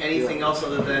Bayim mean anything else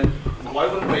other than, why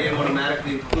wouldn't Bayim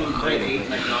automatically include night 8,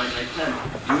 night 9, night 10?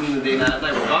 Do it in the day, not at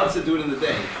night. Well, God said do it in the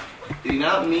day. Did he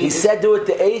not mean... He said do it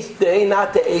the 8th day,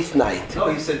 not the 8th night. No,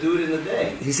 he said do it in the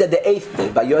day. He said the 8th day,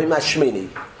 by Yom Hashmini.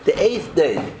 The 8th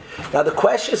day. Now the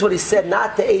question is what he said,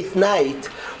 not the 8th night,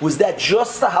 was that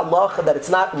just a halacha that it's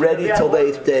not ready till the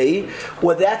 8th day?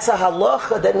 Or that's a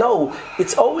halacha that no,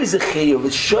 it's always a chiyuv.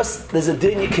 It's just, there's a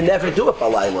din you can never do it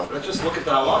balayla. Let's just look at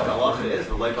the halacha. Halacha is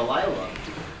the light balayla.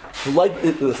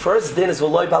 The first din is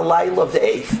v'loy balayla of the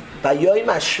 8th. Bayoyim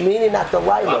Hashmini, not the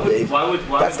layla of the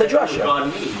 8th. That's the drasha.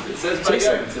 God mean? It says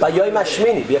Bayim. Bayoyim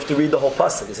Hashmini. We have to read the whole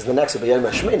pasuk. This is the next one. Bayoyim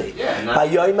Hashmini.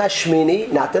 Bayoyim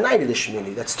Hashmini, not the night of the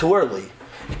Shmini. That's too early.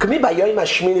 It could be Bayoyim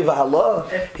Hashmini v'halah.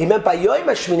 He meant Bayoyim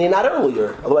Hashmini, not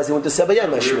earlier. Otherwise he wouldn't have said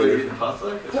Bayoyim Hashmini.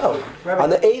 No, on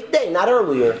the 8th day, not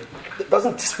earlier. It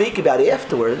doesn't speak about it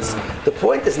afterwards. The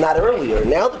point is not earlier.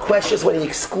 Now the question is when he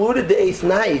excluded the 8th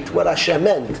night, what Hashem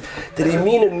meant. Did he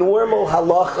mean a normal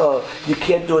halacha, you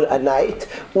can't do it at night?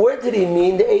 Or did he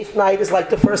mean the 8th night is like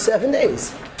the first 7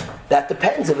 days? That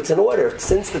depends if it's in order.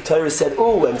 Since the Torah said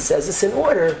ooh and says it's in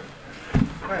order,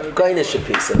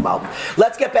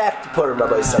 let's get back to Purim,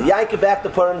 Rabbi Yisrael. Yanka back to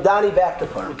Purim, Donnie back to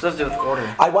Purim. What does it do with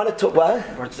order? I wanted to, what?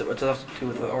 What does it have to do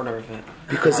with the order of it?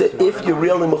 Because if you're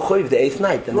really mechuyev the 8th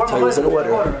night, then the Torah is in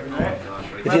order.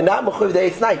 If you're not mechuyev the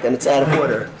 8th night, then it's out of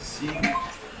order.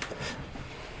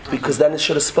 Because then it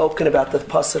should have spoken about the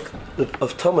pasuk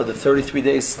of Tumah, the 33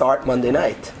 days start Monday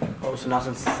night. Oh, so now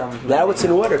since it's Now it's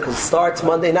in order, because it starts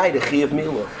Monday night, a chiyuv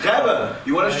milah. Cheva,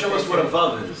 you want to show us what a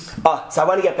vav is? So I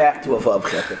want to get back to a vav,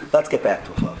 Cheva. Let's get back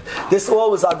to a vav. This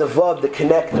all was on the vav, the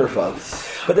connector vav.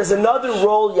 But there's another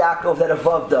role, Yaakov, that a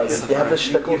vav does. You have the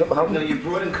shtickle? No, you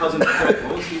brought in cousin Fred.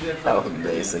 What was he there for? Oh,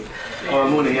 amazing. Oh,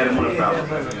 Muna, he had a Muna problem.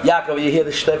 Yaakov, you hear the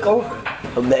shtickle?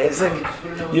 Amazing.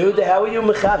 Yehuda, how are you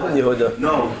mechaven, Yehuda?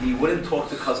 No, he wouldn't talk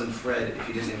to cousin Fred if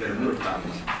he didn't get a Muna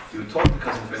problem. He would talk to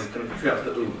cousin Fred, he couldn't figure out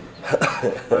the ooh.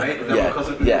 Right?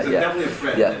 Definitely a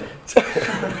Fred. Yeah.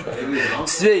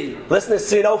 Tzvi, listen to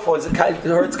Tzvi, no phones. It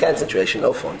hurts concentration.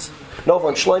 No phones. No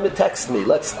phones. Shlomo, text me.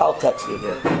 I'll text you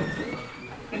here.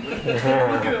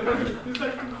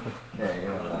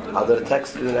 I'm going to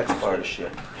text you the next part of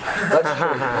shit.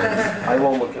 I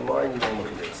won't look at mine. You won't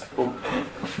look at this. Boom.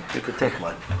 You could take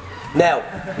mine. Now.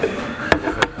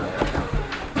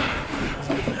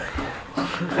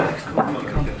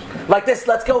 Like this,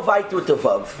 let's go weiter with the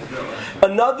vav.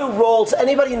 Another role, does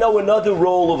anybody know another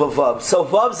role of a vav? So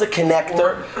vav's a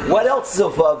connector. What else does a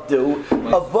vav do?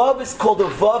 A vav is called a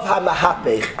vav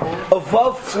hamahape. A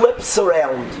vav flips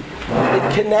around.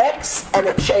 It connects and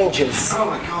it changes.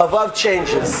 A vav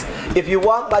changes. If you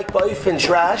want like ba'if and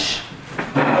drash,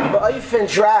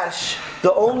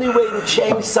 the only way to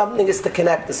change something is to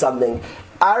connect to something.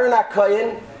 Aaron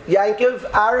HaKoyen, Yankov,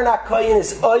 Aaron HaKoyen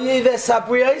is Oyev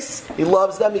Esabriyos. He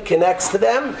loves them, he connects to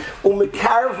them.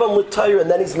 Umekarav l'Torah,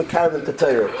 and then he's mekarav them to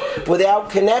Torah.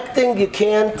 Without connecting, you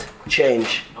can't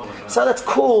change. So that's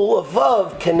cool. A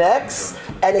vav connects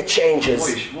and it changes.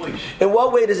 In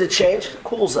what way does it change?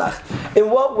 Cool zach. In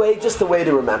what way? Just the way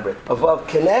to remember it. A vav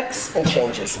connects and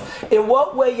changes. In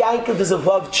what way, Yankov, does a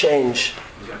vav change?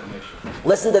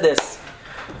 Listen to this.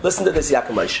 Listen to this,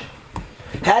 Yaakov Moshe.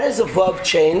 How does a vav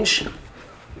change?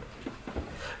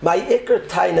 My ikar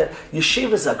taina,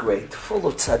 yeshivas are great, full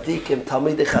of tzaddikim,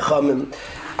 talmidei chachamim.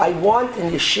 I want in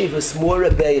yeshivas more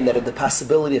rebbeim that have the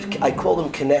possibility of, I call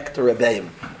them connector rebbeim.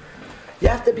 You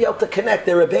have to be able to connect.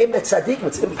 They're rebbeim at tzaddikim.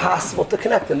 It's impossible to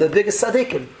connect them. They're the biggest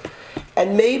tzaddikim.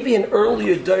 And maybe in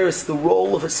earlier days, the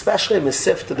role of, especially a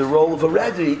Mesifta, the role of a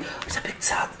Rebbe was a big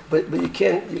tzad. But you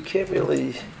can't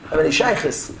really have any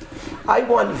shaykhs. I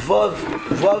want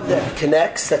vav that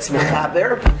connects, that's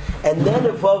mechaber, and then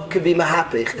a vav can be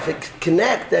mahapich. If it can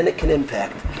connect, then it can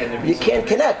impact. You can't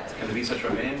connect. Can there be such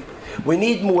Rabbein? We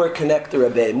need more connector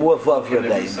Rabbein, more vav Can there be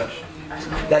Rabbein. such?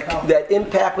 That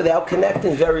impact without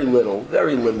connecting, very little,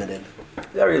 very limited.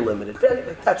 Very limited.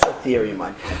 That's a theory of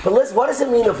mine. But listen, what does it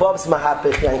mean, a vav's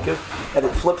mahapich, Yankiv? And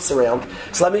it flips around.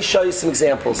 So let me show you some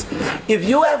examples. If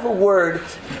you have a word,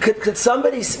 could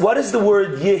somebody, what does the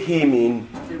word yehi mean?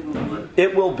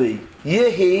 It will be.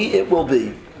 Yehi, it will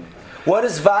be. What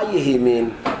does vayehi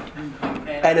mean?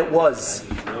 And it was.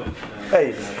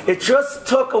 Hey, it just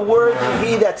took a word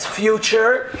yehi that's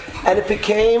future, and it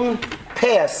became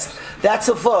past. That's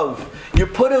a vav. You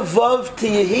put a vav to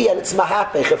yehi and it's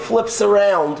mahapech. It flips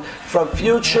around from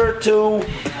future to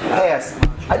past.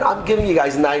 I'm giving you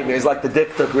guys nightmares like the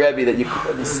Diktuk Rebbe that you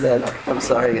couldn't understand. I'm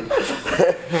sorry.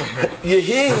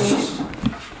 Yehi,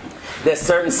 there's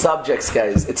certain subjects,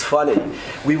 guys. It's funny.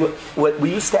 We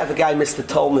used to have a guy, Mr.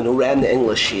 Tolman, who ran the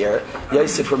English here.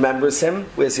 Yosef remembers him.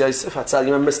 Where's Yosef? You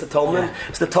remember Mr. Tolman? Yeah.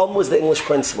 Mr. Tolman was the English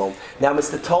principal. Now,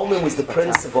 Mr. Tolman was the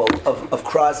principal of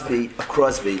Crosby,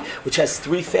 which has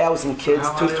 3,000 kids,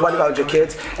 2,500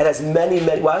 kids, and has many.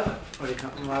 What?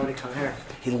 Why would he come here?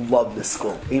 He loved the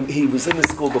school. He was in the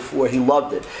school before. He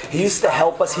loved it. He used to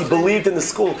help us. He believed in the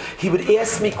school. He would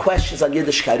ask me questions on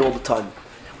Yiddishkeit all the time.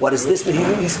 What does this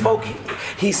mean?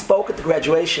 He spoke at the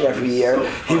graduation every year.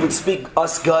 He would speak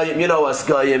us Goyim, you know us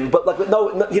Goyim, but like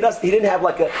no, he didn't have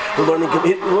like we're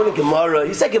learning Gemara.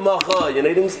 He said Gemara, you know.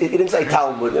 He didn't say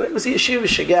Talmud. It was a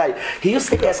yeshivish guy. He used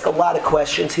to ask a lot of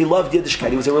questions. He loved Yiddishkeit.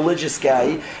 He was a religious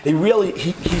guy. He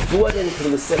bought into the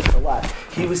Masech a lot.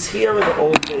 He was here in the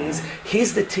old days.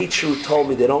 He's the teacher who told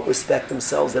me they don't respect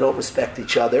themselves, they don't respect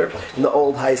each other in the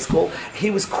old high school.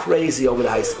 He was crazy over the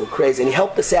high school, crazy, and he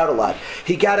helped us out a lot.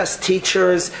 He got us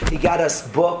teachers, he got us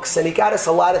books, and he got us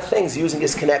a lot of things using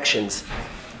his connections.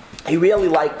 He really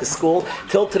liked the school.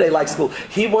 Till today, likes school.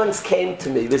 He once came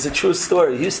to me. There's a true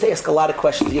story. He used to ask a lot of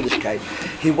questions in Yiddishkeit.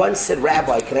 He once said,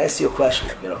 "Rabbi, can I ask you a question?"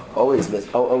 You know,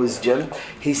 always Jim.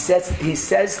 He says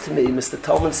to me, Mr.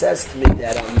 Tolman says to me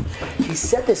that he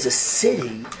said there's a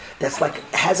city that's like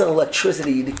has an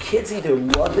electricity. The kids either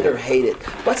love it or hate it.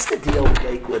 What's the deal with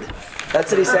Lakewood?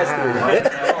 That's what he says to me.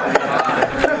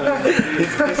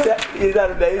 Isn't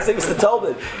that amazing? Mr.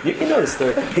 Tolman, you know the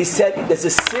story. He said there's a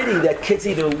city that kids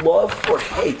either love or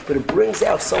hate, but it brings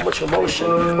out so much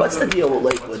emotion. What's the deal with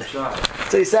Lakewood?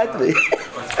 So he said to me.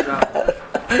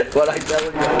 What I tell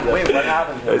you? Wait, what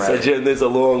happened to him? I said, Jim, there's a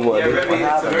long one. Yeah,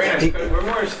 Rabbi, it's a very nice question. We're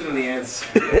more interested in the ants.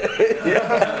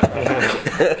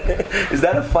 Is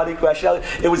that a funny question?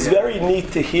 It was very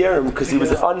neat to hear him because he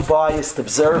was an unbiased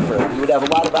observer. He would have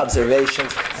a lot of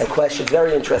observations and questions.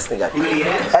 Very interesting guy.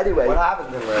 Anyway, What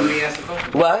happened to him? Let me ask the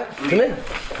question. what? Come in.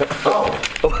 Oh,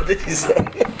 what did he say?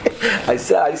 I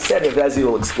said it, as he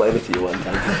will explain it to you one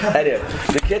time. Anyway,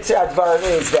 the Kitzur Advarim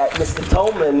is that Mr.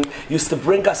 Tolman used to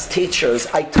bring us teachers.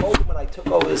 I told him when I took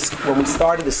over when we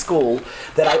started the school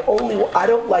that I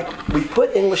don't like, we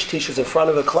put English teachers in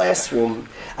front of a classroom.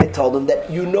 I told him that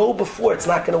before it's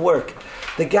not going to work.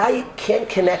 The guy can't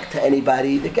connect to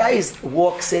anybody. The guy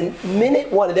walks in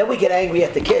minute one, and then we get angry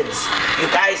at the kids. You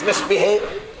guys misbehave.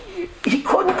 He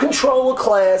couldn't control a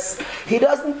class. He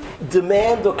doesn't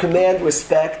demand or command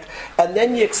respect. And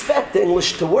then you expect the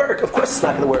English to work. Of course it's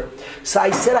not going to work. So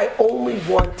I said I only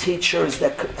want teachers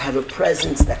that have a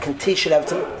presence, that can teach, and have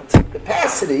some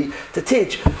capacity to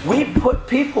teach. We put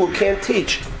people who can't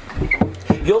teach.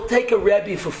 You'll take a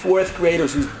Rebbe for fourth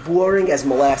graders who's boring as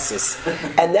molasses.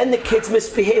 And then the kids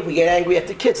misbehave. We get angry at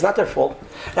the kids. Not their fault.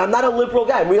 Now, I'm not a liberal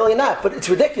guy. I'm really not. But it's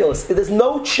ridiculous. There's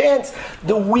no chance.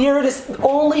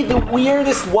 Only the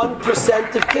weirdest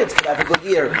 1% of kids could have a good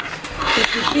year.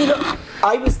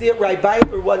 I was there, Rabbi,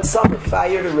 one summer,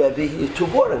 fired a Rebbe. You're too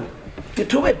boring.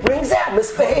 It brings out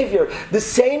misbehavior. The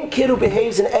same kid who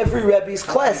behaves in every Rebbe's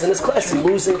class, in his class, is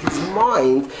losing his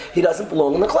mind. He doesn't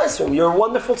belong in the classroom. You're a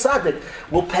wonderful tzaddik.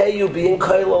 We'll pay you, be in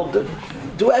Kailo,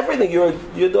 do everything. You're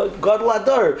the Gadol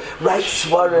Ador. Write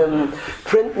svarim,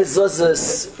 print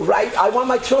mezuzahs. I want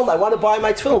my tefillin. I want to buy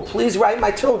my tefillin. Please write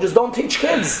my tefillin. Just don't teach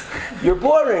kids. You're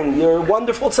boring. You're a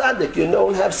wonderful tzaddik. You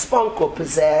don't have spunk or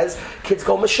pizzazz. Kids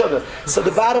go meshuggah. So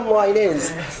the bottom line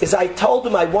is I told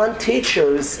him I want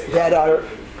teachers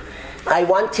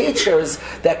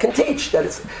that can teach.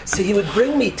 So he would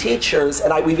bring me teachers,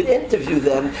 and we would interview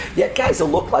them. Yet guys who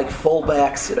looked like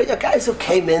fullbacks, guys who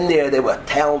came in there, they were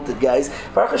talented guys.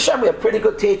 Baruch Hashem, we have pretty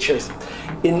good teachers.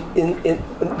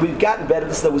 we've gotten better at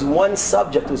this. There was one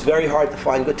subject that was very hard to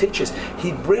find good teachers.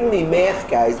 He'd bring me math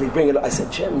guys. They'd bring it. I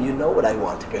said, Jim, you know what I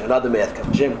want to bring another math guy.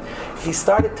 Jim, he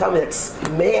started telling me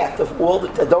that math of all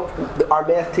our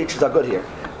math teachers are good here.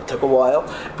 It took a while,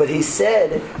 but he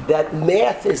said that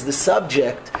math is the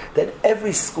subject that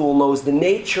every school knows. The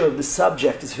nature of the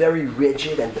subject is very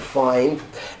rigid and defined,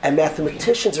 and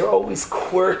mathematicians are always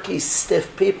quirky,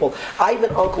 stiff people. I have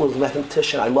an uncle who's a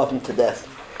mathematician. I love him to death.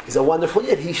 He's a wonderful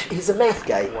kid. He's a math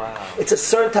guy. Wow. It's a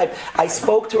certain type. I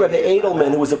spoke to Rabbi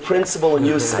Edelman, who was a principal in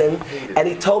Houston, and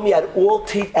he told me at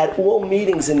all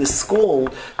meetings in the school,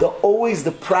 they're always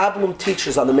the problem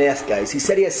teachers on the math guys. He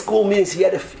said he had school meetings. He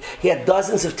had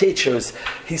dozens of teachers.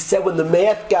 He said when the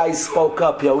math guys spoke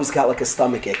up, he always got like a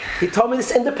stomachache. He told me this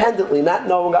independently, not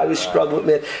knowing I was struggling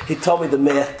with math. He told me the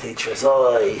math teachers,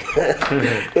 oy.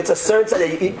 It's a certain.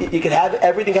 You can have,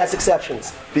 everything has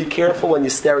exceptions. Be careful when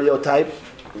you stereotype.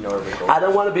 I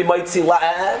don't want to be Moitzi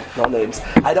Laz, no names.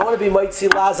 I don't want to be Moitzi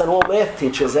Laz on all math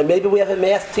teachers, and maybe we have a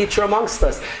math teacher amongst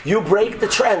us. You break the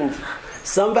trend.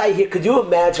 Somebody here, could you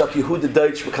imagine if Yehuda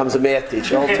Deutsch becomes a math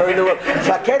teacher? I'll turn to him.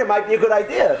 Fakir, it might be a good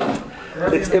idea.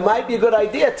 It might be a good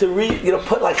idea to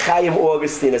put like Chaim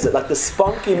Augustine as it, like the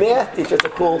spunky math teacher. It's a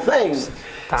cool thing.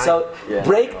 So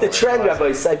break the trend,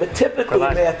 Rabbi say, but typically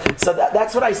math. So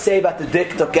that's what I say about the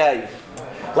diktuk guy.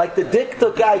 Like the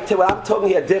diktuk guy, too. When I'm talking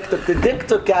here, diktuk, the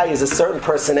diktuk guy is a certain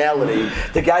personality.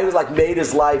 The guy who's like made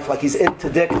his life, like he's into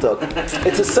diktuk.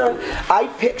 It's a certain. I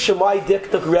picture my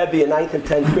diktuk Rebbe in 9th and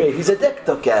 10th grade. He's a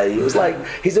diktuk guy. He was like,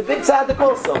 he's a big tzaddik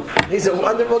also. He's a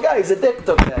wonderful guy. He's a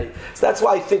diktuk guy. So that's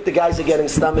why I think the guys are getting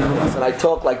stomach aches, and I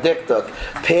talk like diktuk.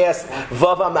 Past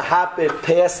vava mahapit,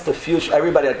 past the future.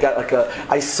 Everybody got like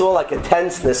I saw like a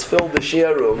tenseness filled the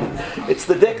share room. It's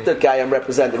the diktuk guy I'm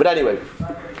representing. But anyway.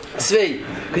 Tzvi,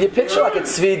 can you picture like a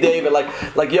Tzvi David,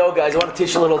 like yo guys, I want to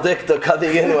teach a little dikta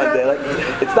coming in one day. Like,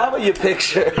 it's not what you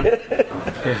picture.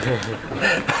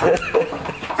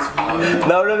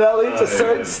 No, Rebelli, it's a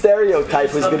certain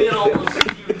stereotype who's going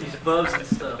to these bugs and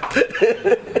stuff.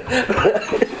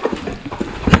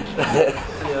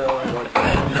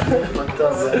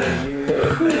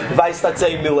 If I start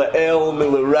saying Mila El,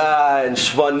 Mila Ra, and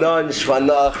Shvanan,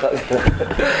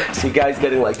 Shvanach, see guys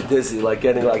getting like dizzy, like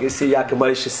getting like, you see Yaakov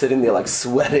Moshe sitting there like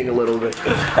sweating a little bit.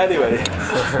 Anyway,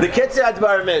 the Kitzur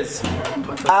Advar Miz.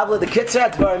 Avla, the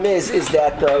Kitzur Advar Miz is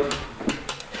that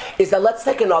let's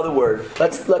take another word.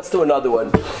 Let's do another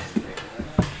one.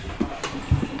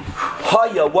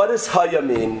 Haya, what does Haya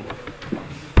mean?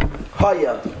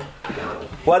 Haya.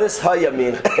 What does Haya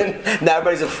mean? Now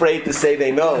everybody's afraid to say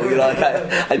they know. Like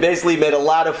I basically made a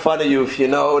lot of fun of you if you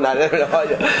know. Not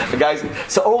Haya. The guys.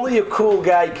 So only a cool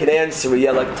guy can answer.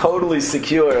 Yeah, like totally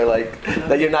secure, like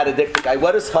that you're not a diktuk guy.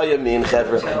 What does Haya mean,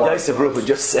 Chevra? Yosef Rupa,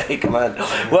 just say, come on.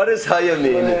 What does Haya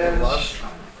mean?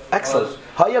 Excellent.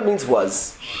 Haya means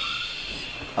was.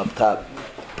 Up top,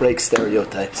 break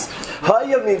stereotypes.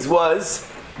 Haya means was.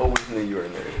 Always knew you were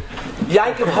married.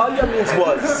 Yankov, Haya means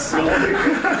was.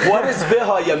 What does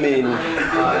Vihaya mean?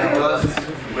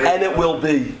 And it will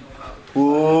be.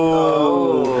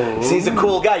 Ooh. See, he's a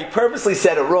cool guy. He purposely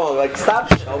said it wrong. Like,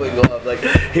 stop showing off. Like,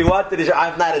 he wanted to show,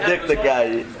 I'm not a diktuk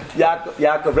guy.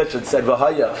 Yaakov Richard said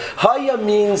Vihaya. Haya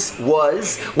means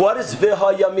was. What does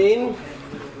Vihaya mean?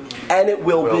 And it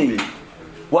will be.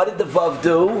 What did the Vav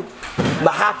do?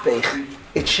 Mahapech.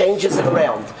 It changes it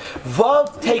around.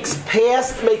 Vav takes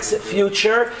past, makes it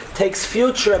future, takes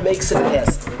future and makes it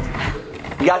past.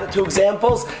 You got the two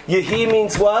examples? Yehi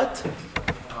means what?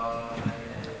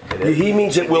 Yehi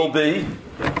means it will be.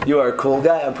 You are a cool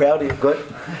guy. I'm proud of you. Good.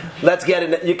 Let's get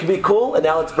it. You can be cool, and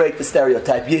now let's break the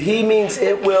stereotype. Yehi means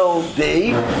it will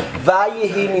be.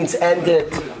 Vayehi means and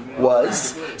it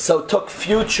was. So took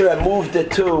future and moved it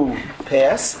to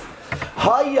past.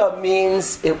 Haya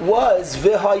means it was,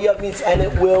 Vihaya means and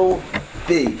it will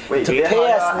be. Wait, to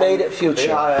past made it future.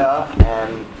 Vihaya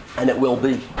and it will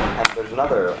be. And there's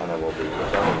another and it will be.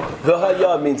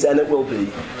 Vihaya means and it will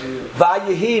be.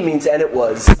 Vayehi means and it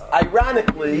was.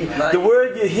 Ironically, the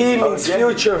word Yehi means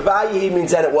future, Vayehi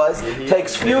means and it was.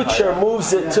 Takes future,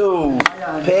 moves it to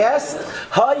past.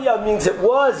 Haya means it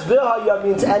was, Vihaya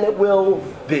means and it will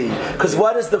be. Because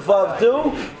what does the Vav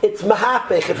do? It's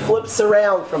mahapech, it flips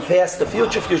around from past to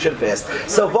future, future to past.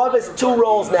 So Vav has two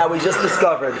roles now we just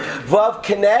discovered. Vav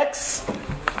connects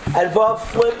and Vav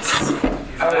flips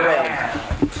around.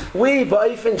 We,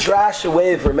 Ba'if and Trash, a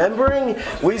way of remembering,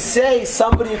 we say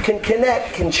somebody who can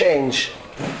connect can change.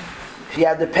 If you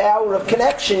have the power of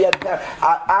connection, you have the power.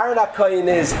 Aaron HaKoyin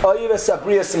is Oyves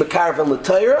Abrias Mekarvan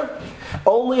L'Torah.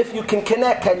 Only if you can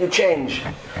connect can you change.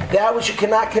 That which you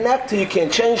cannot connect to, you can't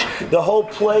change. The whole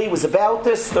play was about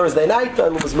this. Thursday night,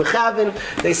 it was Mechavin.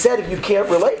 They said if you can't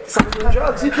relate, someone doing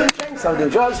drugs, you can't change. Someone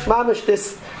doing drugs, mamish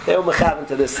this, they were Mechavin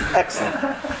to this.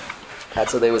 Excellent.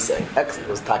 That's what they were saying. Excellent.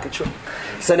 It was Takachur.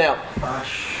 So now,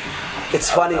 it's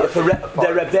funny if the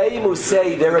Rabbeim who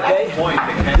say the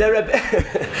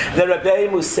Rabbeim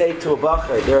who say to a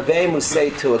bacher, the Rabbeim who say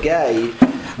to a guy,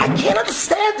 I can't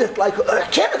understand it. Like I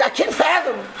can't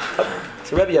fathom.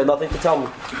 So Rebbe, you have nothing to tell me.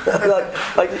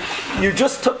 like you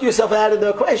just took yourself out of the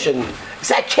equation. You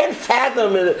say I can't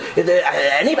fathom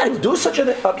anybody would do such a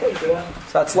thing. Okay, so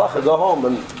that's lacha. Go home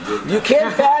and you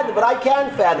can't fathom, but I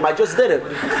can fathom. I just did it.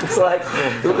 It's like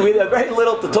we have very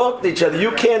little to talk to each other.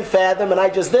 You can't fathom, and I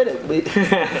just did it.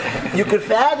 You can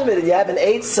fathom it, and you have an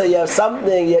eight, so you have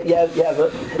something. You have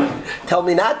tell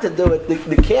me not to do it.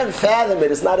 The can't fathom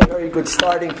it is not a very good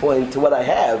starting point to what I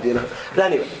have, But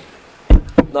anyway,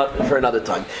 not for another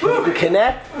time. You can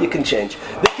connect, you can change.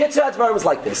 The Kitzur Advarim is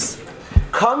like this.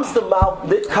 Comes the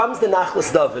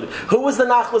Nachlas David. Who was the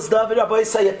Nachlas David? Rabbi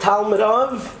say a Talmud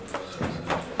of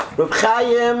Reb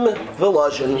Chaim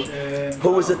Volozhin.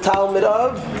 Who was a Talmud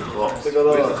of?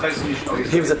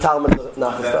 He was a Talmud of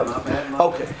Nachlas David.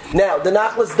 Okay. Now the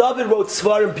Nachlas David wrote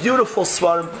Svarim, beautiful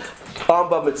Svarim.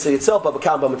 Bamba Mitzvah itself, Baba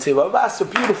Kamba Mitzvah. That's a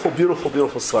beautiful, beautiful,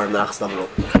 beautiful story.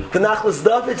 The Nachlas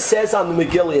David says on the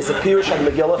Megillah, as a Pirush on the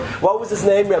Megillah, what was his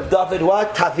name? Reb David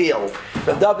what? Tavil.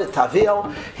 Reb David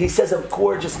Tavil. He says a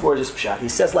gorgeous, gorgeous pshat. He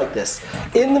says like this.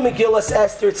 In the Megillah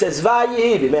Esther, it says,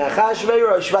 Vayihi b'mei.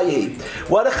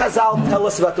 What do Chazal tell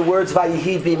us about the words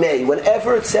Vayihi b'mei?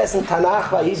 Whenever it says in Tanakh,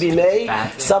 Vayihi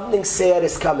b'mei, something sad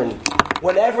is coming.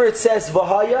 Whenever it says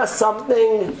Vahaya,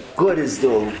 something good is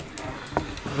doing.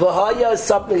 Vahaya is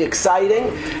something exciting,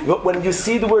 but when you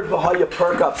see the word Vahaya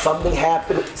perk up, something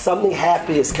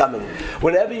happy is coming.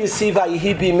 Whenever you see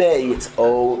Vayihi b'mei, it's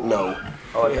oh no.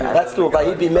 That's the word.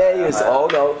 Vayihi b'mei is oh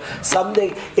no.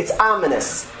 Something, it's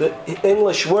ominous. The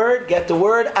English word, get the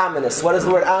word ominous. What does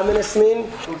the word ominous mean?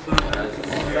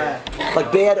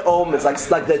 Like bad omens,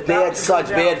 like the bad suds,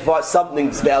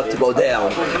 something's about to go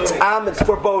down. It's ominous,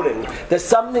 foreboding. There's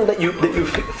something that you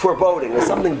foreboding. There's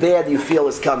something bad you feel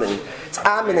is coming. It's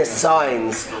ominous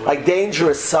signs, like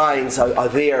dangerous signs are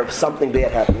there of something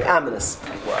bad happening. Ominous.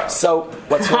 Wow. So,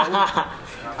 what's wrong?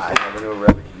 I never knew a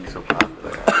Rabbi could be so popular.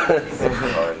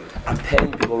 I'm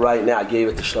paying people right now. I gave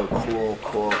it to Shlomo.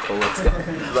 Cool. Let's go.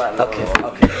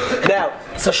 Okay. Now,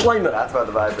 so Shlomo. That's why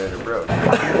the vibrator broke.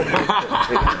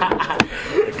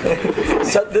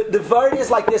 So the word is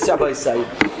like this, Rabbi say.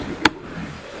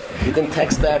 You can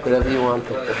text back whatever you want.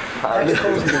 The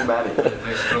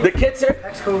Kitzur.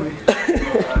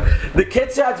 The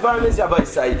Kitzur Advarim is Rabbi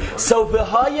say. So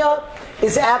Vahaya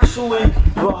is actually,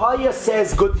 Vahaya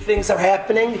says good things are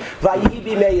happening. Vayihi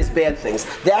b'mei is bad things.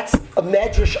 That's a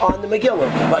medrash on the Megillah.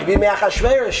 Vayihi b'mei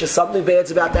Achashverosh is something bad's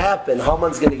about to happen.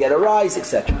 Haman's going to get a rise,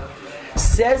 etc.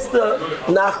 Says the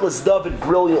Nachlas David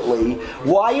brilliantly,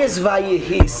 why is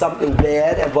Vayihi something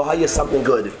bad and Vahaya something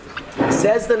good?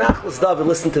 Says the Nachlas David,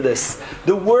 listen to this.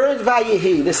 The word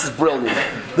Vayihi, this is brilliant.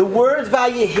 The word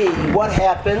Vayihi, what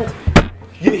happened?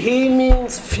 Yehi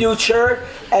means future,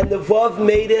 and the Vav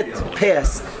made it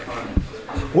past.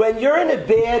 When you're in a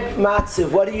bad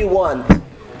matziv, what do you want?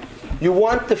 You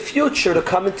want the future to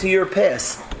come into your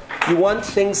past. You want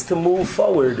things to move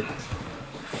forward.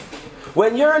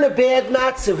 When you're in a bad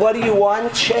matziv, what do you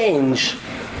want? Change.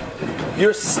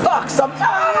 You're stuck.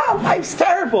 Life's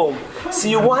terrible. So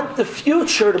you want the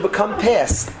future to become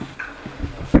past.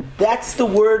 That's the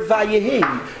word Vayihi.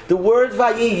 The word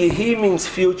Vayihi means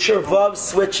future. Vav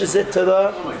switches it to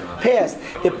the past.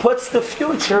 It puts the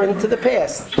future into the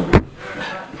past.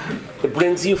 It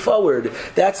brings you forward.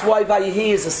 That's why Vayihi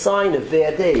is a sign of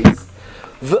bad days.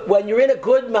 When you're in a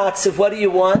good matziv, what do you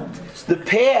want? The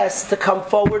past to come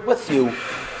forward with you.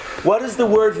 What does the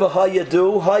word Vahaya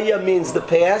do? Haya means the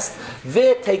past.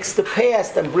 Ve takes the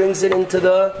past and brings it into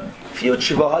the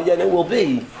future. Vahaya, and it will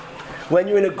be. When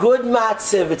you're in a good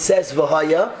matziv, it says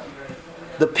Vahaya.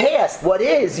 The past, what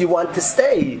is, you want to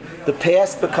stay. The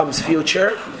past becomes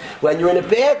future. When you're in a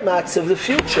bad matziv, the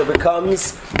future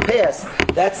becomes past.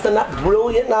 That's the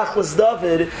brilliant Nachlas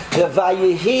David. The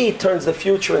Vayihi turns the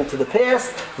future into the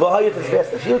past. Vahaya turns the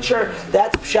past the future.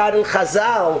 That's Pshat in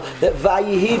Chazal. That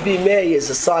Vayihi b'mei is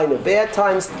a sign of bad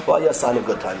times. Vahaya a sign of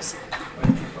good times.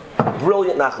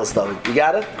 Brilliant Nachlas David. You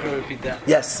got it? Can you repeat that?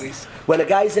 Yes. Please. When a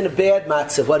guy's in a bad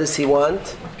matziv, what does he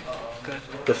want? Good.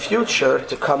 the future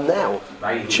to come now.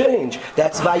 Change.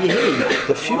 That's Vayehi,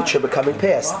 the future becoming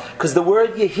past. Because the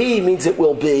word Yehi means it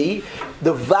will be.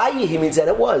 The Vayehi means that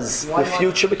it was. The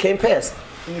future became past.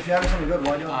 If you're having something good,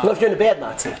 why do you? No, if you're in a bad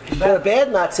matzav. If you're in a bad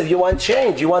matzav, you want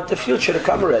change. You want the future to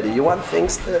come already. You want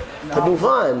things to move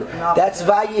on. That's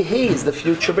Vayehi, is the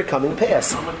future becoming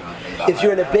past. If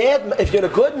you're in a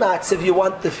good matzav, you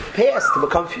want the past to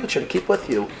become future, to keep with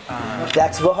you.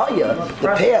 That's Vahaya.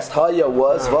 The past, Haya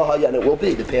was, Vahaya, and it will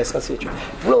be. The past comes future.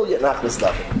 Brilliant, Nachmas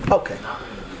David.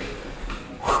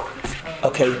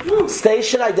 Okay,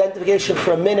 station identification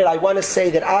for a minute. I want to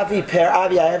say that Avi,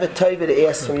 I have a taiva to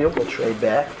ask from you. We'll trade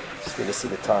back. Just need to see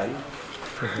the time.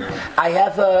 I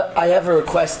have a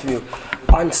request from you.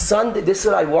 On Sunday, this is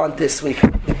what I want this week.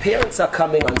 The parents are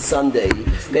coming on Sunday.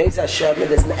 There's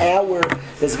an hour.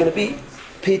 There's going to be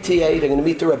PTA. They're going to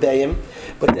meet the Rabbeim,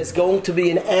 but there's going to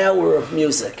be an hour of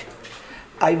music.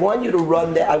 I want you to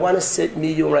run I want to sit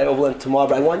me, you, and Rabbi tomorrow,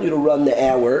 but I want you to run the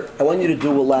hour. I want you to do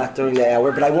a lot during the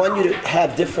hour, but I want you to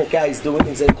have different guys doing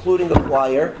things, including the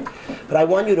choir. But I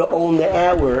want you to own the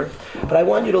hour, but I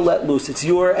want you to let loose. It's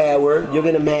your hour. You're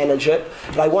going to manage it,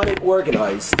 but I want it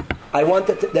organized. I want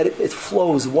that it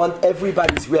flows.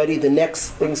 Everybody's ready. The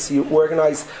next things you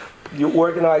organize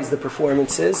the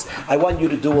performances. I want you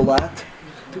to do a lot.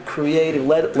 Create and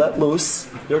let loose.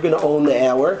 You're going to own the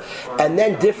hour, and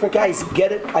then different guys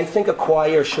get it. I think a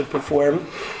choir should perform.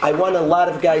 I want a lot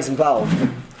of guys involved.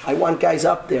 I want guys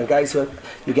up there, guys who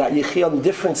you got Yechiel and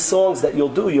different songs that you'll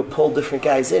do. You'll pull different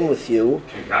guys in with you,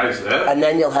 and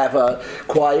then you'll have a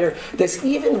choir. There's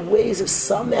even ways of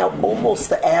somehow almost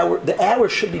the hour. The hour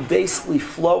should be basically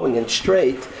flowing and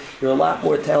straight. You're a lot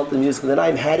more talented musically than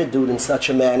I've had to do it in such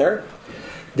a manner.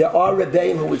 There are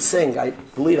Rebbeim who would sing. I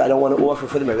believe I don't want to offer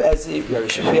for them Rabbi Ezzi, Rabbi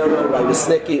Shapiro, Rabbi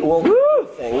Snicky, all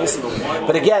things.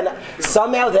 But again,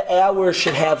 somehow the hour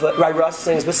should have Rabbi Russ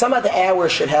sings, but somehow the hour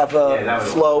should have a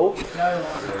flow.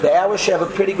 The hour should have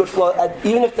a pretty good flow. And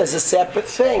even if there's a separate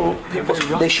thing,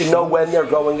 they should know when they're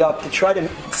going up to try to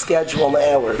schedule an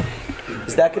hour.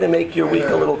 Is that going to make your week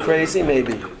a little crazy?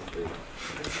 Maybe.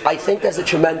 I think there's a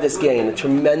tremendous gain. It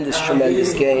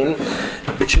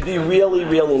should be really,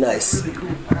 really nice.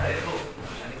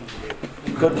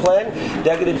 Good plan.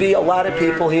 There are going to be a lot of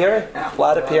people here. A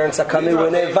lot of parents are coming. We're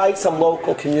going to invite some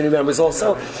local community members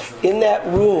also. In that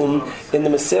room, in the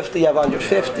Masifta, you have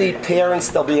 150 parents.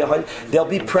 There'll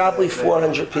be probably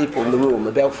 400 people in the room,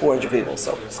 about 400 people.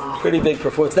 So it's a pretty big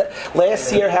performance.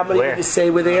 Last year, how many did you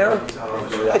say were there?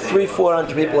 Like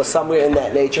 300-400 people or somewhere in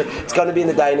that nature. It's going to be in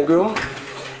the dining room.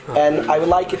 And I would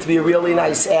like it to be a really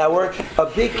nice hour. A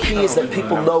big key is that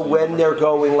people know when they're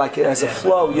going, like it has a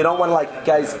flow. You don't want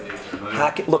guys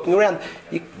looking around.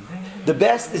 The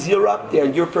best is you're up there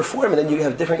and you're performing, and you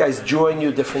have different guys join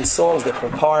you, different songs,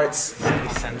 different parts.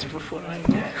 Center performing?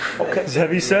 Okay.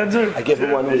 Zevi Center? I give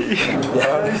him one.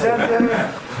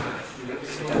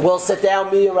 We'll sit down,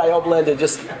 me and Rayo Blender.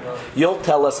 You'll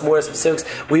tell us more specifics.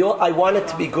 I want it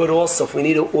to be good also. If we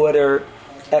need to order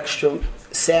extra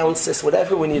sound system,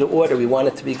 whatever we need to order, we want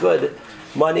it to be good.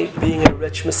 Money, being a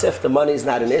rich Masif, the money is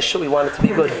not an issue. We want it to be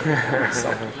good. So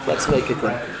let's make it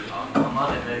good.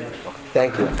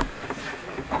 Thank you.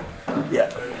 Yeah.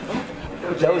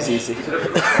 That was easy.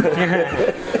 We're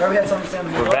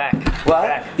back. What?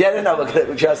 Back. Yeah, no,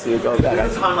 we're just you go back.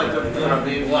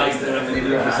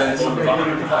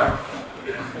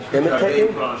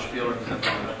 Imitating?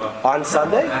 On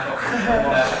Sunday?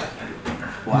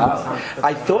 Wow.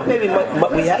 I thought maybe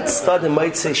we had Stud and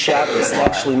might say Shabbos to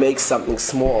actually make something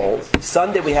small.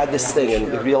 Sunday we had this thing and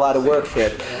there'd be a lot of work for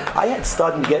it. I had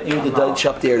Stud and get you the Deutsch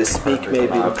up there to speak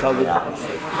maybe. We'll cover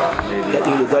get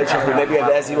you the Deutsch up there. Maybe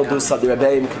Rabbi Ezzi will do something.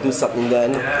 Rabbi could do something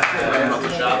then.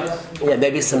 Yeah,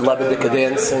 maybe some Lebanese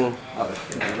dancing.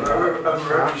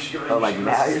 Oh, like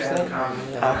now you're saying?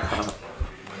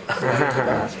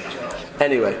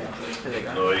 Anyway.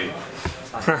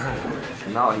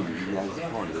 No, he has his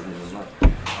phone. He doesn't even know.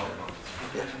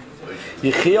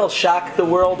 Yechiel shocked the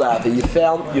world, Avi. You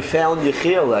found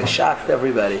Yechiel, like shocked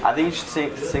everybody. I think you should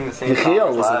sing the same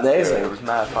Yechiel was amazing. Year. It was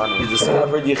mad funny. You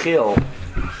discovered Yechiel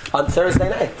on Thursday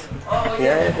night.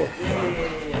 Yeah.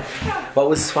 What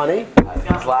was funny?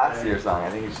 His last year's song. I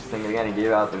think he should sing it again. He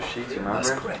gave out those sheets, you remember?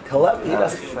 That's correct.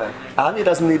 Avi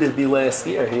doesn't need it to be last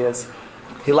year.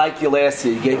 He liked you last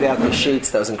year. He gave out the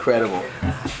sheets. That was incredible.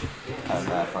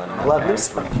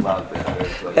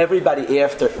 Everybody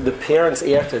after, the parents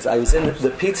after, I was in the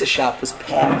pizza shop was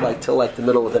packed till the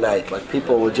middle of the night. Like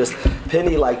people were just,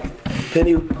 Penny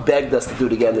Penny begged us to do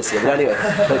it again this year. But anyway,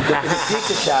 the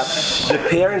pizza shop, the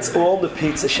parents, all the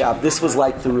pizza shop, this was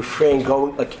like the refrain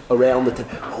going like around the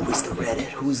who's the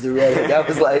redhead? Who's the redhead? That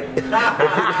was like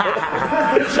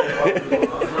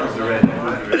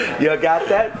you got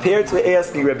that? Parents were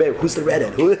asking Rabbi, who's the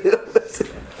redhead?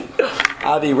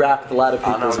 Avi rocked a lot of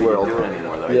people's world.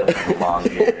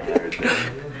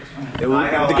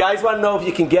 The guys want to know if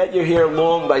you can get your hair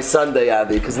long by Sunday,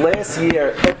 Avi, because last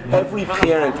year every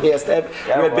parent asked,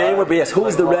 Rabbi would be asked,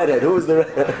 who's the redhead? Who's the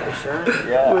redhead? Sure?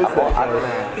 Yeah.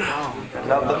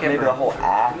 Maybe the whole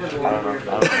act. I don't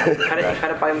know.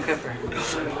 Cut it by Yom Kippur.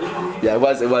 Yeah, it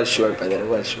was short by then. It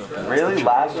was short by then. Really?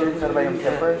 Last year you cut it by Yom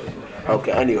Kippur?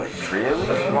 Okay, anyway. Really?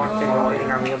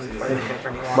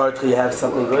 Mark, you have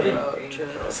something good?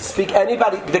 Speak,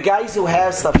 anybody, the guys who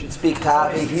have stuff should speak to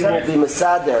Avi. He will be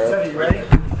Masader.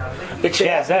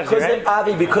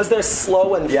 Avi, because they're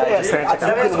slow and fast, you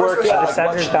can work out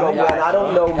what should go when. I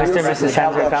don't know music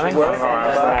how that should work. I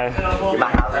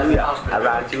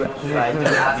ran to it.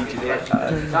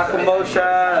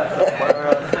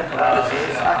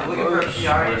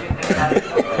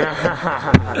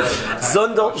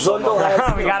 Zundel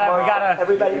has.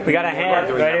 we got a hand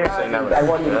right here. I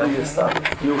want you to do your stuff.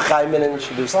 You, Chaimin, and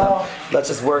should do stuff. Let's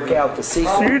just work out the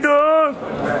sequence.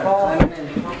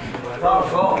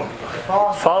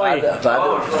 Folly.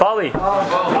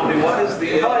 What is the?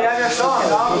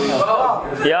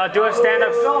 Yeah, do a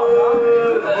stand-up.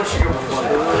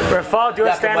 Rafal, do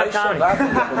a stand-up comedy.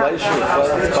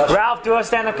 Ralph, do a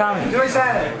stand-up comedy.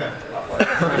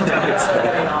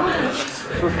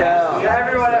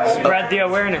 Spread the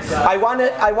awareness. I want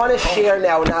to share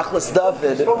now Nachlas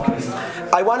David.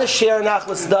 I want to share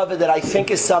Nachlas David that I think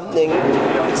is something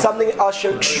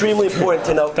Usher extremely important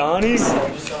to know. Donnie's?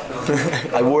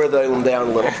 I wore them down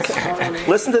a little.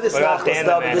 Listen to this Nachlas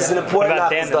David. This is an important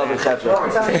Nachlas David.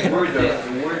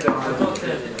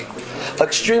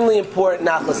 Extremely important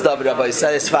Nachlas David. Rabbi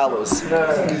said as follows.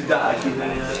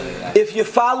 If you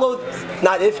followed,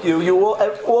 not if you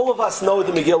all of us know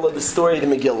the Megillah, the story of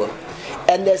the Megillah.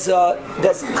 And there's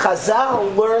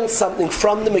Chazal learn something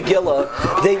from the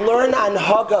Megillah. They learn on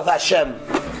Hag of Hashem.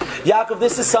 Yaakov,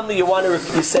 this is something you want to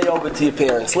say over to your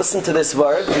parents. Listen to this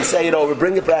word and say it over.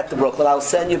 Bring it back to Brooklyn. I'll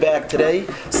send you back today.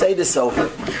 Say this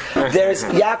over. There's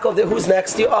Yaakov. Who's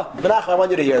next to you? Oh, Menachem, I want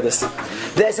you to hear this.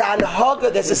 There's an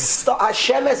Haga.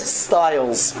 Hashem has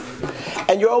styles,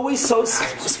 and you're always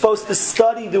supposed to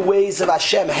study the ways of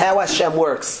Hashem, how Hashem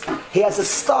works. He has a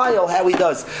style, how He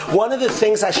does. One of the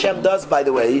things Hashem does, by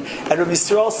the way, and Rabbi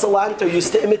Yisrael Salanter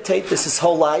used to imitate this his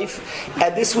whole life,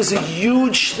 and this was a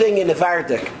huge thing in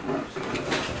Nevardik.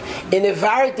 In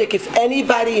Nevardik, if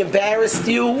anybody embarrassed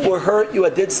you or hurt you or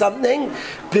did something,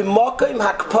 b'mokim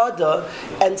hakpada,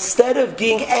 instead of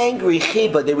being angry,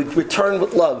 chiba, they would return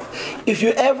with love. If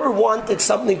you ever wanted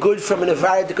something good from a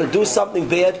Nevardik or do something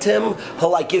bad to him,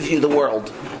 he'll give you the world.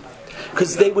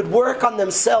 Because they would work on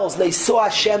themselves. They saw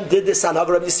Hashem did this on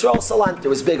Rabbi Yisrael Salanter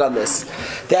was big on this.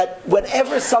 That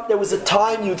whenever there was a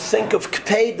time you'd think of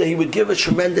Kpeda, he would give a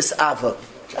tremendous ava.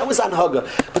 That was on Haga.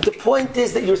 But the point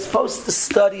is that you're supposed to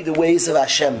study the ways of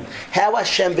Hashem, how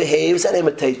Hashem behaves, and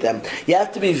imitate them. You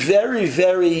have to be very,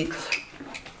 very,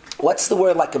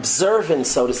 observant,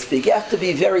 so to speak. You have to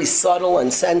be very subtle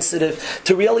and sensitive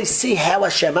to really see how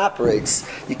Hashem operates.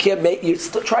 You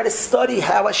try to study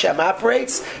how Hashem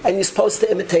operates, and you're supposed to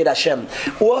imitate Hashem.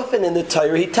 Often in the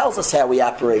Torah, He tells us how He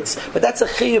operates, but that's a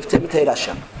chiyuv to imitate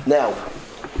Hashem. Now,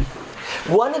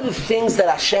 one of the things that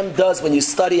Hashem does when you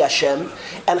study Hashem,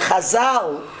 and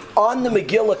Chazal on the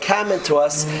Megillah comment to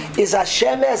us, is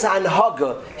Hashem has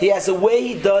anhaga. He has a way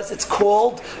He does, it's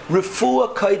called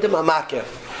refuah koydem amakeh.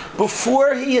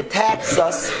 Before He attacks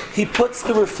us, He puts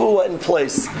the refuah in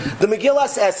place. The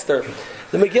Megillas Esther,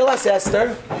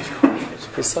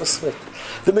 you're so swift.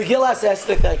 The Megillas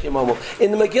Esther, thank you, Momo.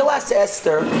 In the Megillas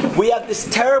Esther, we have this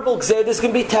terrible gzeir. This is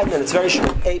going to be 10 minutes, very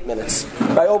short, 8 minutes.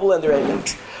 By Oberlander, 8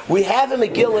 minutes. We have a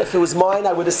Megillah. If it was mine,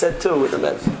 I would have said 2 with the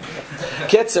men.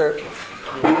 Kitzer,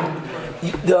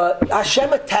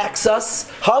 Hashem attacks us.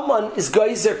 Haman is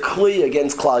geyser kli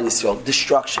against Klal Yisrael,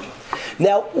 destruction.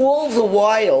 Now, all the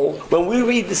while, when we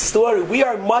read the story, we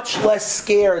are much less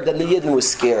scared than the Yidden was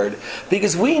scared,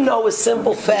 because we know a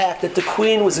simple fact that the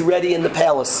queen was already in the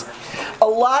palace. A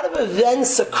lot of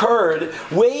events occurred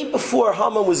way before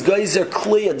Haman was geyser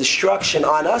kli, a destruction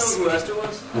on us. Who Esther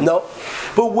was? No.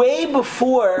 But way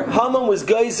before Haman was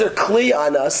geyser kli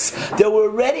on us, there were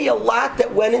already a lot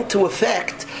that went into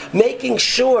effect, making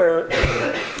sure.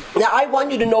 Now, I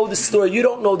want you to know the story. You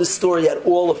don't know the story at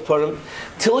all of Purim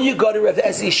till you go to Rav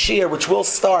Ezi's Shir, which will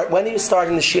start. When are you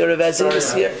starting the Shir of Ezi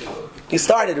this year? You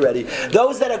started already.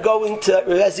 Those that are going to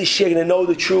Rezi Shir and know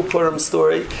the true Purim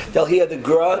story, they'll hear the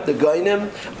Gra, the Gainim.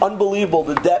 Unbelievable,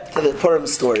 the depth of the Purim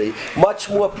story. Much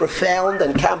more profound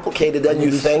and complicated than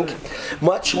you think.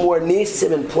 Much more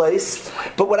nisim in place.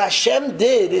 But what Hashem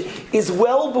did is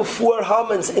well before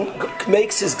Haman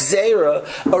makes his Gzeira,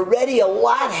 already a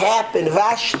lot happened.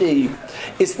 Vashti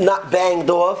is not banged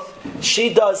off.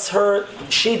 She does her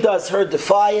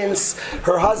defiance.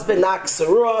 Her husband knocks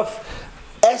her off.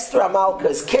 Esther Amalka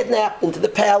is kidnapped into the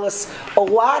palace. A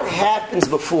lot happens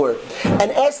before. And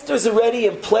Esther's already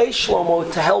in place,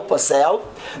 Shlomo, to help us out.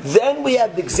 Then we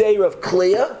have the Gzeira of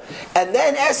Kliya. And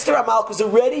then Esther Amalka's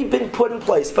already been put in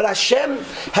place. But Hashem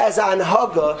has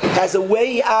Anhaga, has a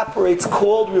way he operates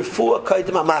called Refuah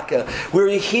Kaidim Amaka, where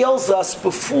he heals us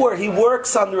before, he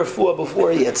works on the Refuah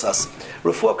before he hits us.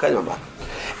 Refuah Kaidim Amaka.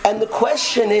 And the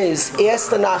question is, ask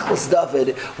the Nachlas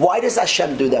David, why does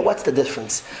Hashem do that? What's the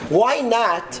difference? Why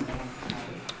not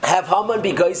have Haman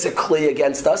be Geiser Kli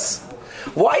against us?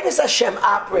 Why does Hashem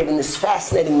operate in this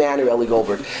fascinating manner, Eli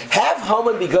Goldberg? Have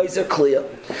Haman be Geiser Kli.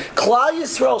 Klal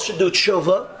Yisrael should do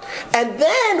tshuva, and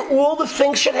then all the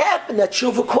things should happen that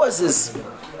tshuva causes.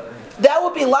 That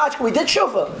would be logical. We did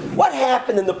tshuva. What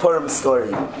happened in the Purim story?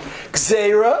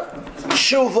 Gzeira,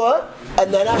 tshuva,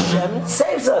 and then Hashem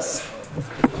saves us.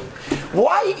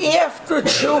 Why after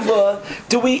tshuva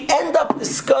do we end up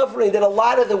discovering that a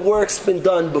lot of the work's been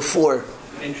done before?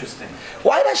 Interesting.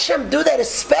 Why does Hashem do that,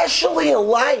 especially in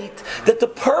light that the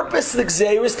purpose of the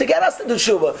Gzeira is to get us to do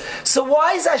tshuva? So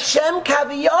why is Hashem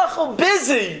Kaviyachol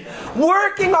busy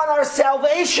working on our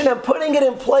salvation and putting it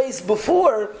in place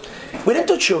before? We didn't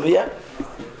do tshuva yet.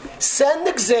 Send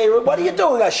the Gzeira. What are you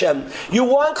doing, Hashem? You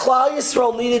want Klal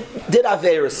Yisrael did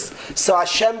Averis. So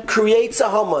Hashem creates a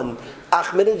Haman,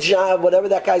 Ahmadinejad, whatever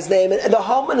that guy's name, and the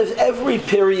Haman of every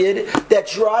period that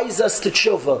drives us to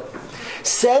tshuva.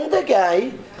 Send the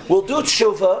guy, we'll do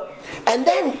tshuva, and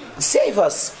then save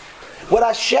us. What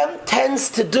Hashem tends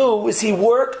to do is he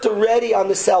worked already on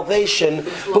the salvation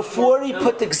before he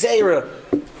put the Gzeira.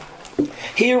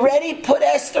 He already put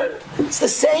Esther. It's the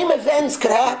same events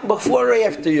could happen before or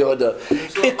after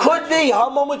Yehuda. It could be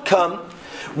Haman would come.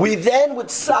 We then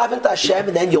would serve Hashem,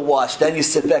 and then you wash. Then you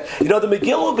sit back. You know, the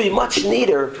Megillah would be much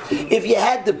neater if you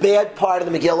had the bad part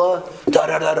of the Megillah.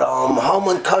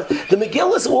 Haman comes. The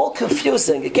Megillah is all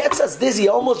confusing. It gets us dizzy,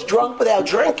 almost drunk without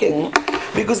drinking,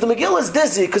 because the Megillah is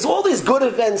dizzy. Because all these good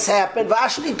events happen.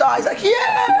 Vashti dies.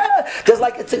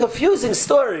 Like it's a confusing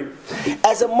story.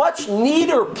 As a much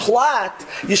neater plot,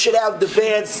 you should have the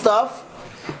bad stuff.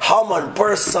 Haman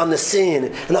bursts on the scene,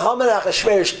 and the Haman and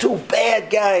Achashverosh, two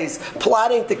bad guys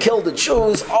plotting to kill the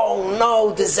Jews. Oh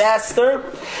no, disaster!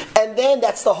 And then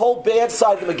that's the whole bad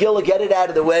side of the Megillah. Get it out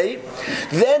of the way.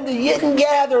 Then the Yidden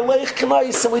gather, Leich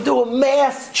Kanais, and we do a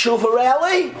mass tshuva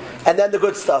rally, and then the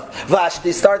good stuff.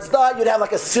 Vashti starts dying. You'd have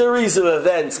like a series of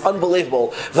events,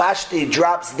 unbelievable. Vashti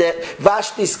drops dead.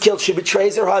 Vashti's killed. She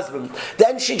betrays her husband.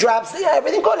 Then she drops.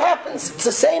 Everything good happens. It's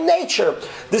the same nature,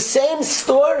 the same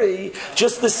story.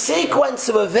 Just the sequence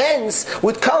of events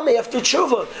would come after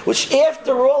tshuva, which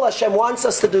after all Hashem wants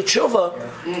us to do tshuva.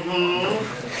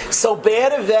 So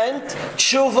bad event,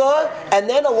 tshuva, and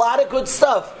then a lot of good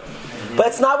stuff. But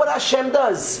it's not what Hashem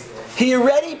does. He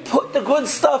already put the good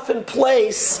stuff in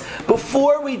place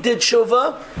before we did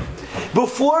tshuva.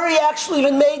 Before he actually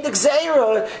even made the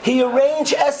Gzeira, he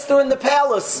arranged Esther in the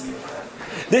palace.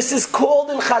 This is called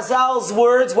in Chazal's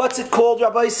words, what's it called,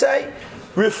 Rabbi say?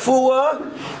 Refuah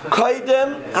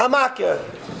Kaidem Hamaka.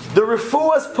 The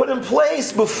Refuah is put in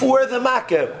place before the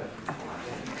Makkah.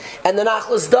 And the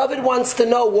Nachlas David wants to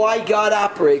know why God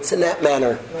operates in that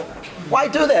manner. Why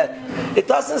do that? It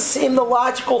doesn't seem the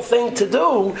logical thing to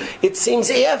do. It seems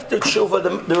after tshuva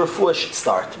the Refuah should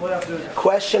start.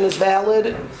 Question is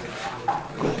valid.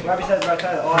 Rabbi says right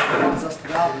there that Allah wants us to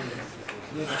daven.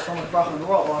 There's so much bracha in the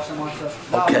world, Allah wants us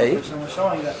to daven. Okay. So we're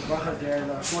showing that the bracha is there,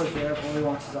 the Refuah is there, but all He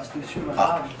wants us to do tshuva and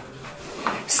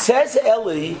daven. Says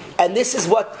Eli, and this is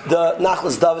what the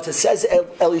Nachlas David says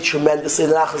Eli tremendously,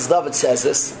 the Nachlas David says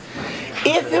this.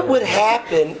 If it would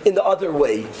happen in the other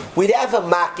way, we'd have a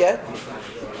makkah,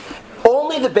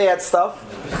 only the bad stuff,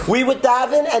 we would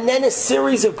daven, and then a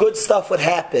series of good stuff would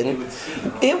happen.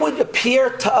 It would appear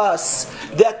to us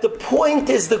that the point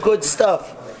is the good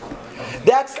stuff.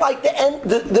 That's like the end,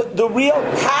 the real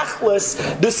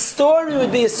tachlis. The story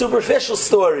would be a superficial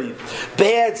story.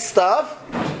 Bad stuff.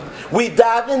 We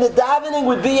daven. The davening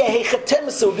would be a hechatim,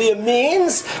 it would be a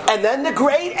means, and then the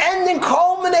great ending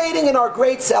culminating in our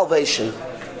great salvation.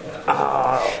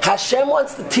 Hashem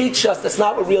wants to teach us that's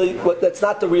not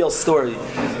the real story.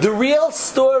 The real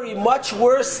story, much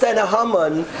worse than a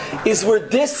Haman, is we're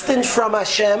distant from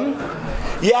Hashem.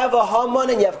 You have a Haman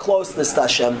and you have closeness to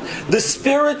Hashem. The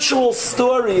spiritual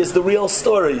story is the real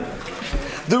story.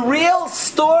 The real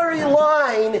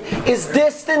storyline is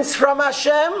distance from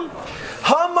Hashem.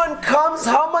 Haman comes,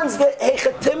 Haman's the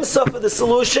Hechatimsa for the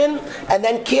solution, and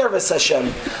then Kirvas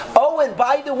Hashem. Oh, and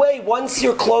by the way, once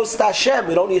you're close to Hashem,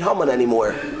 we don't need Haman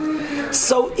anymore.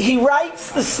 So he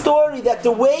writes the story that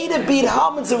the way to beat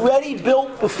Haman's already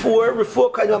built before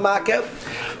Kaidamaka,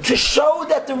 to show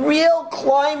that the real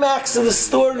climax of the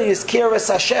story is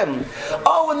Kirvas Hashem.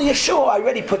 Oh, and the Yeshua, I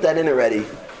already put that in already.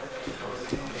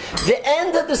 The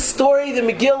end of the story, the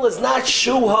Megillah, is not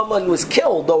Shu Haman was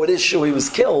killed, though it is Shu he was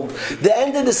killed. The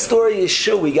end of the story is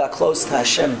Shu, we got close to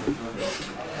Hashem.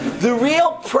 The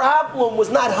real problem was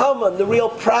not Haman, the real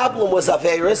problem was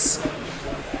Averis.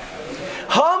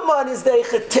 Haman is the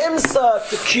Chetimsa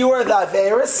to cure the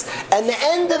Averis, and the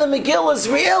end of the Megillah is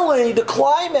really the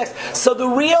climax. So the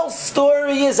real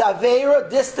story is Avera,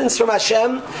 distance from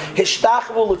Hashem.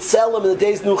 Hishtachvu l'tzelem, in the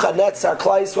days Nebuchadnezzar,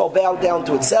 Klal Yisrael bowed down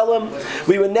to Tzelem.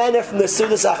 We were nene from the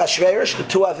Sudas Achashverosh, the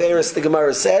two Averis the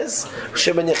Gemara says.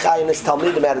 Shimon Yechai and his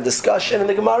Talmidim had a discussion in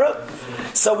the Gemara.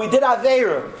 So we did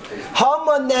Avera.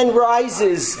 Haman then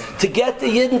rises to get the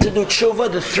Yidden to do tshuva,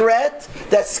 the threat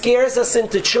that scares us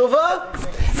into tshuva,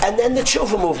 and then the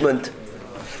tshuva movement.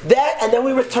 That, and then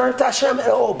we return to Hashem. And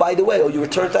oh, by the way, you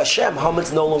return to Hashem,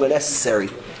 Haman's no longer necessary.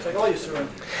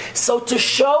 So to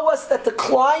show us that the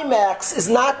climax is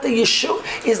not the Yeshua,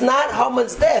 is not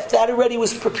Haman's death. That already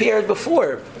was prepared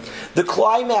before. The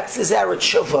climax is our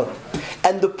tshuva.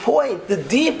 And the point, the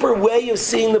deeper way of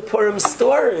seeing the Purim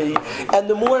story, and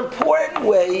the more important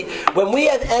way, when we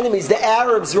have enemies, the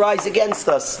Arabs rise against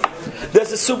us.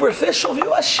 There's a superficial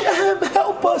view, Hashem,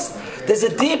 help us. There's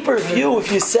a deeper view.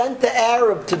 If you sent the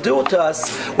Arab to do it to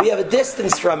us, we have a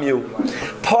distance from you.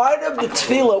 Part of the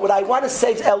tefillah, what I want to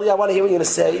say to Eli, I want to hear what you're going to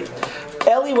say.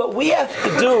 Eli, what we have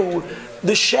to do,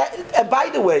 and by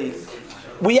the way,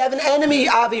 we have an enemy,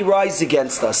 Avi, rise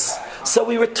against us. So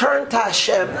we return to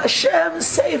Hashem. Hashem,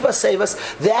 save us, save us.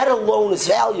 That alone is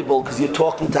valuable because you're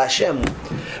talking to Hashem.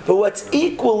 But what's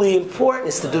equally important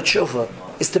is to do tshuva,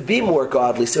 is to be more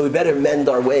godly, so we better mend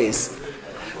our ways.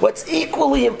 What's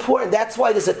equally important, that's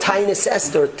why there's a Tainus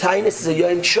Esther. Tainus is a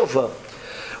Yom Tshuva.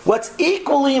 What's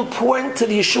equally important to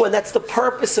the Yeshua, and that's the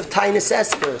purpose of Tainus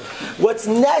Esther, what's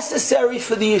necessary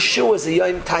for the Yeshua is a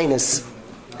Yom Tainus,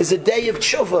 is a day of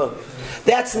tshuva.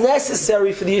 That's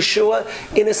necessary for the Yeshua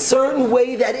in a certain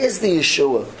way that is the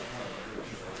Yeshua.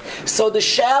 So the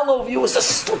shallow view is a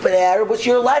stupid Arab, which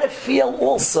you're allowed to feel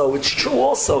also. It's true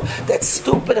also. That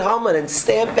stupid Haman and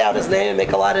stamp out his name and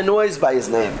make a lot of noise by his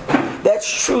name.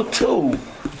 That's true too.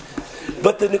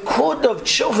 But the Nikud of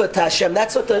Tshuva to Hashem,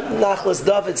 that's what the Nachlas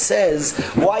David says,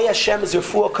 why Hashem is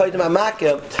Refuah Kodim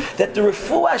HaMakkah, that the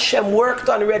Refuah Hashem worked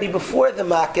on already before the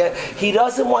Makkah, He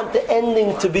doesn't want the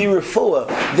ending to be Refuah.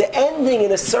 The ending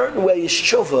in a certain way is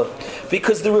Tshuva,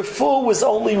 because the Refuah was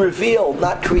only revealed,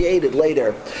 not created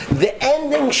later. The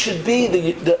ending should be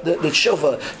the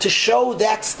Tshuva, to show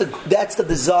that's the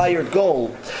desired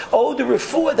goal. Oh, the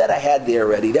Refuah that I had there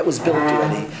already, that was built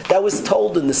already, that was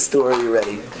told in the story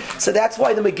already. So that's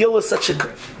why the Megillah is such a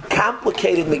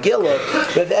complicated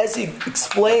Megillah. But as he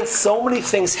explains, so many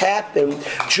things happen.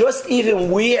 Just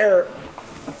even where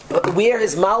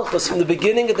his Malchus, from the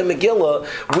beginning of the Megillah,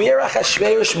 where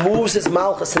Achashverosh moves his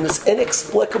Malchus in this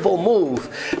inexplicable move,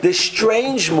 this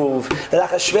strange move, that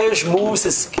Achashverosh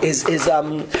moves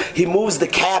he moves the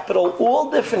capital,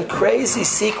 all different crazy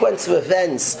sequence of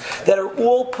events that are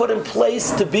all put in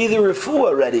place to be the Refuah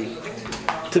already.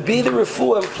 To be the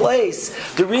refuah in place.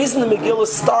 The reason the Megillah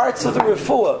starts with the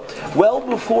refuah, well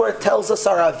before it tells us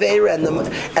our Aveira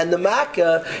and the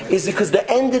Makkah, is because the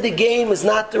end of the game is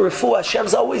not the refuah.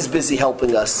 Hashem's always busy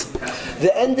helping us.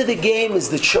 The end of the game is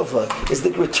the tshuva, is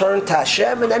the return to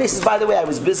Hashem. And then he says, by the way, I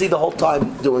was busy the whole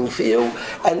time doing for you.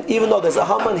 And even though there's a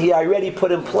Haman here, I already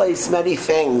put in place many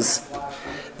things.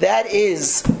 That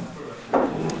is...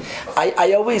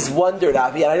 I always wondered,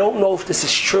 Avi, and I don't know if this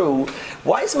is true,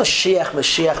 why is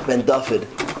Mashiach ben David?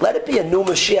 Let it be a new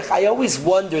Mashiach. I always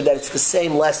wondered that it's the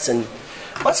same lesson.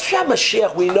 What's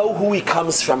Mashiach? We know who he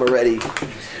comes from already.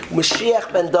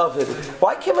 Mashiach ben David.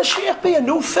 Why can't Mashiach be a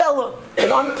new fella, an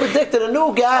unpredicted, a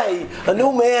new guy, a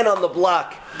new man on the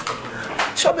block?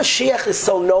 Mashiach is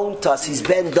so known to us. He's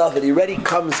Ben David. He already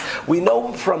comes. We know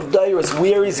him from Dairos,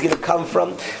 where he's going to come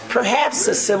from. Perhaps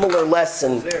a similar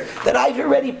lesson that I've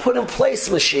already put in place,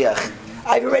 Mashiach.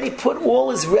 I've already put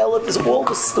all his relatives, all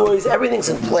the stories, everything's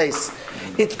in place.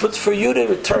 But for you to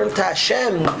return to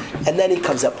Hashem, and then He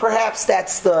comes up. Perhaps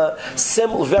that's the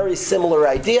very similar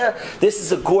idea. This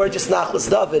is a gorgeous Nachlas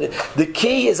David. The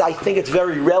key is, I think it's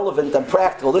very relevant and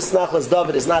practical. This Nachlas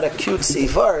David is not a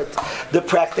cutesy word. The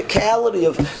practicality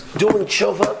of doing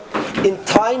tshuva in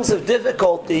times of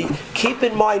difficulty, keep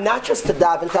in mind not just to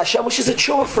daven to Hashem, which is a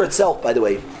tshuva for itself, by the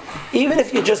way. Even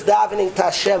if you're just davening to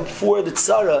Hashem for the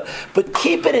tzara, but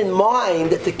keep it in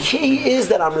mind that the key is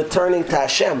that I'm returning to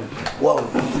Hashem. Whoa.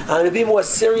 I'm going to be more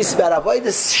serious about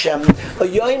Avodas Hashem. A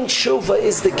yoin tshuva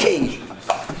is the key.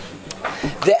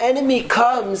 The enemy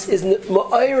comes is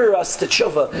ma'ayir us to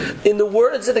tshuva. In the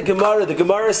words of the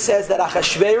Gemara says that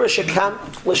Achashverosh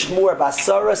accomplished more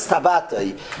basaras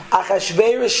tabatai.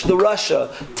 Achashverosh, the Russia,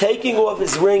 taking off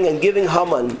his ring and giving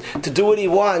Haman to do what he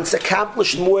wants,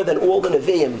 accomplished more than all the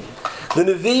Nevi'im. The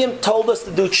Nevi'im told us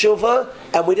to do tshuva,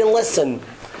 and we didn't listen.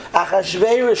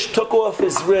 Achashverosh took off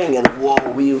his ring, and whoa,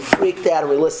 we freaked out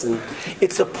and we listened.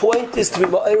 The point is to be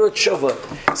ma'ayir tshuva.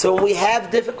 So when we have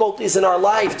difficulties in our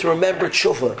life, to remember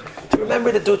tshuva. To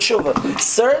remember to do tshuva.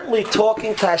 Certainly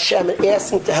talking to Hashem and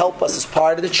asking to help us is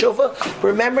part of the tshuva.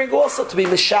 Remembering also to be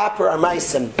mishaper our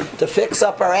maisim, to fix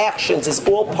up our actions is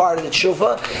all part of the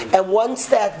tshuva. And once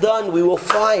that's done, we will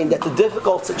find that the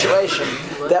difficult situation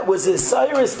that was a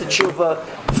Cyrus to tshuva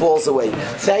falls away.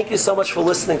 Thank you so much for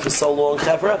listening for so long,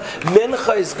 Chevra.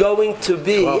 Mincha is going to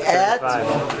be at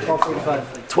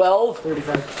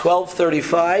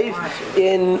 12:35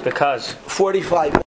 in 45.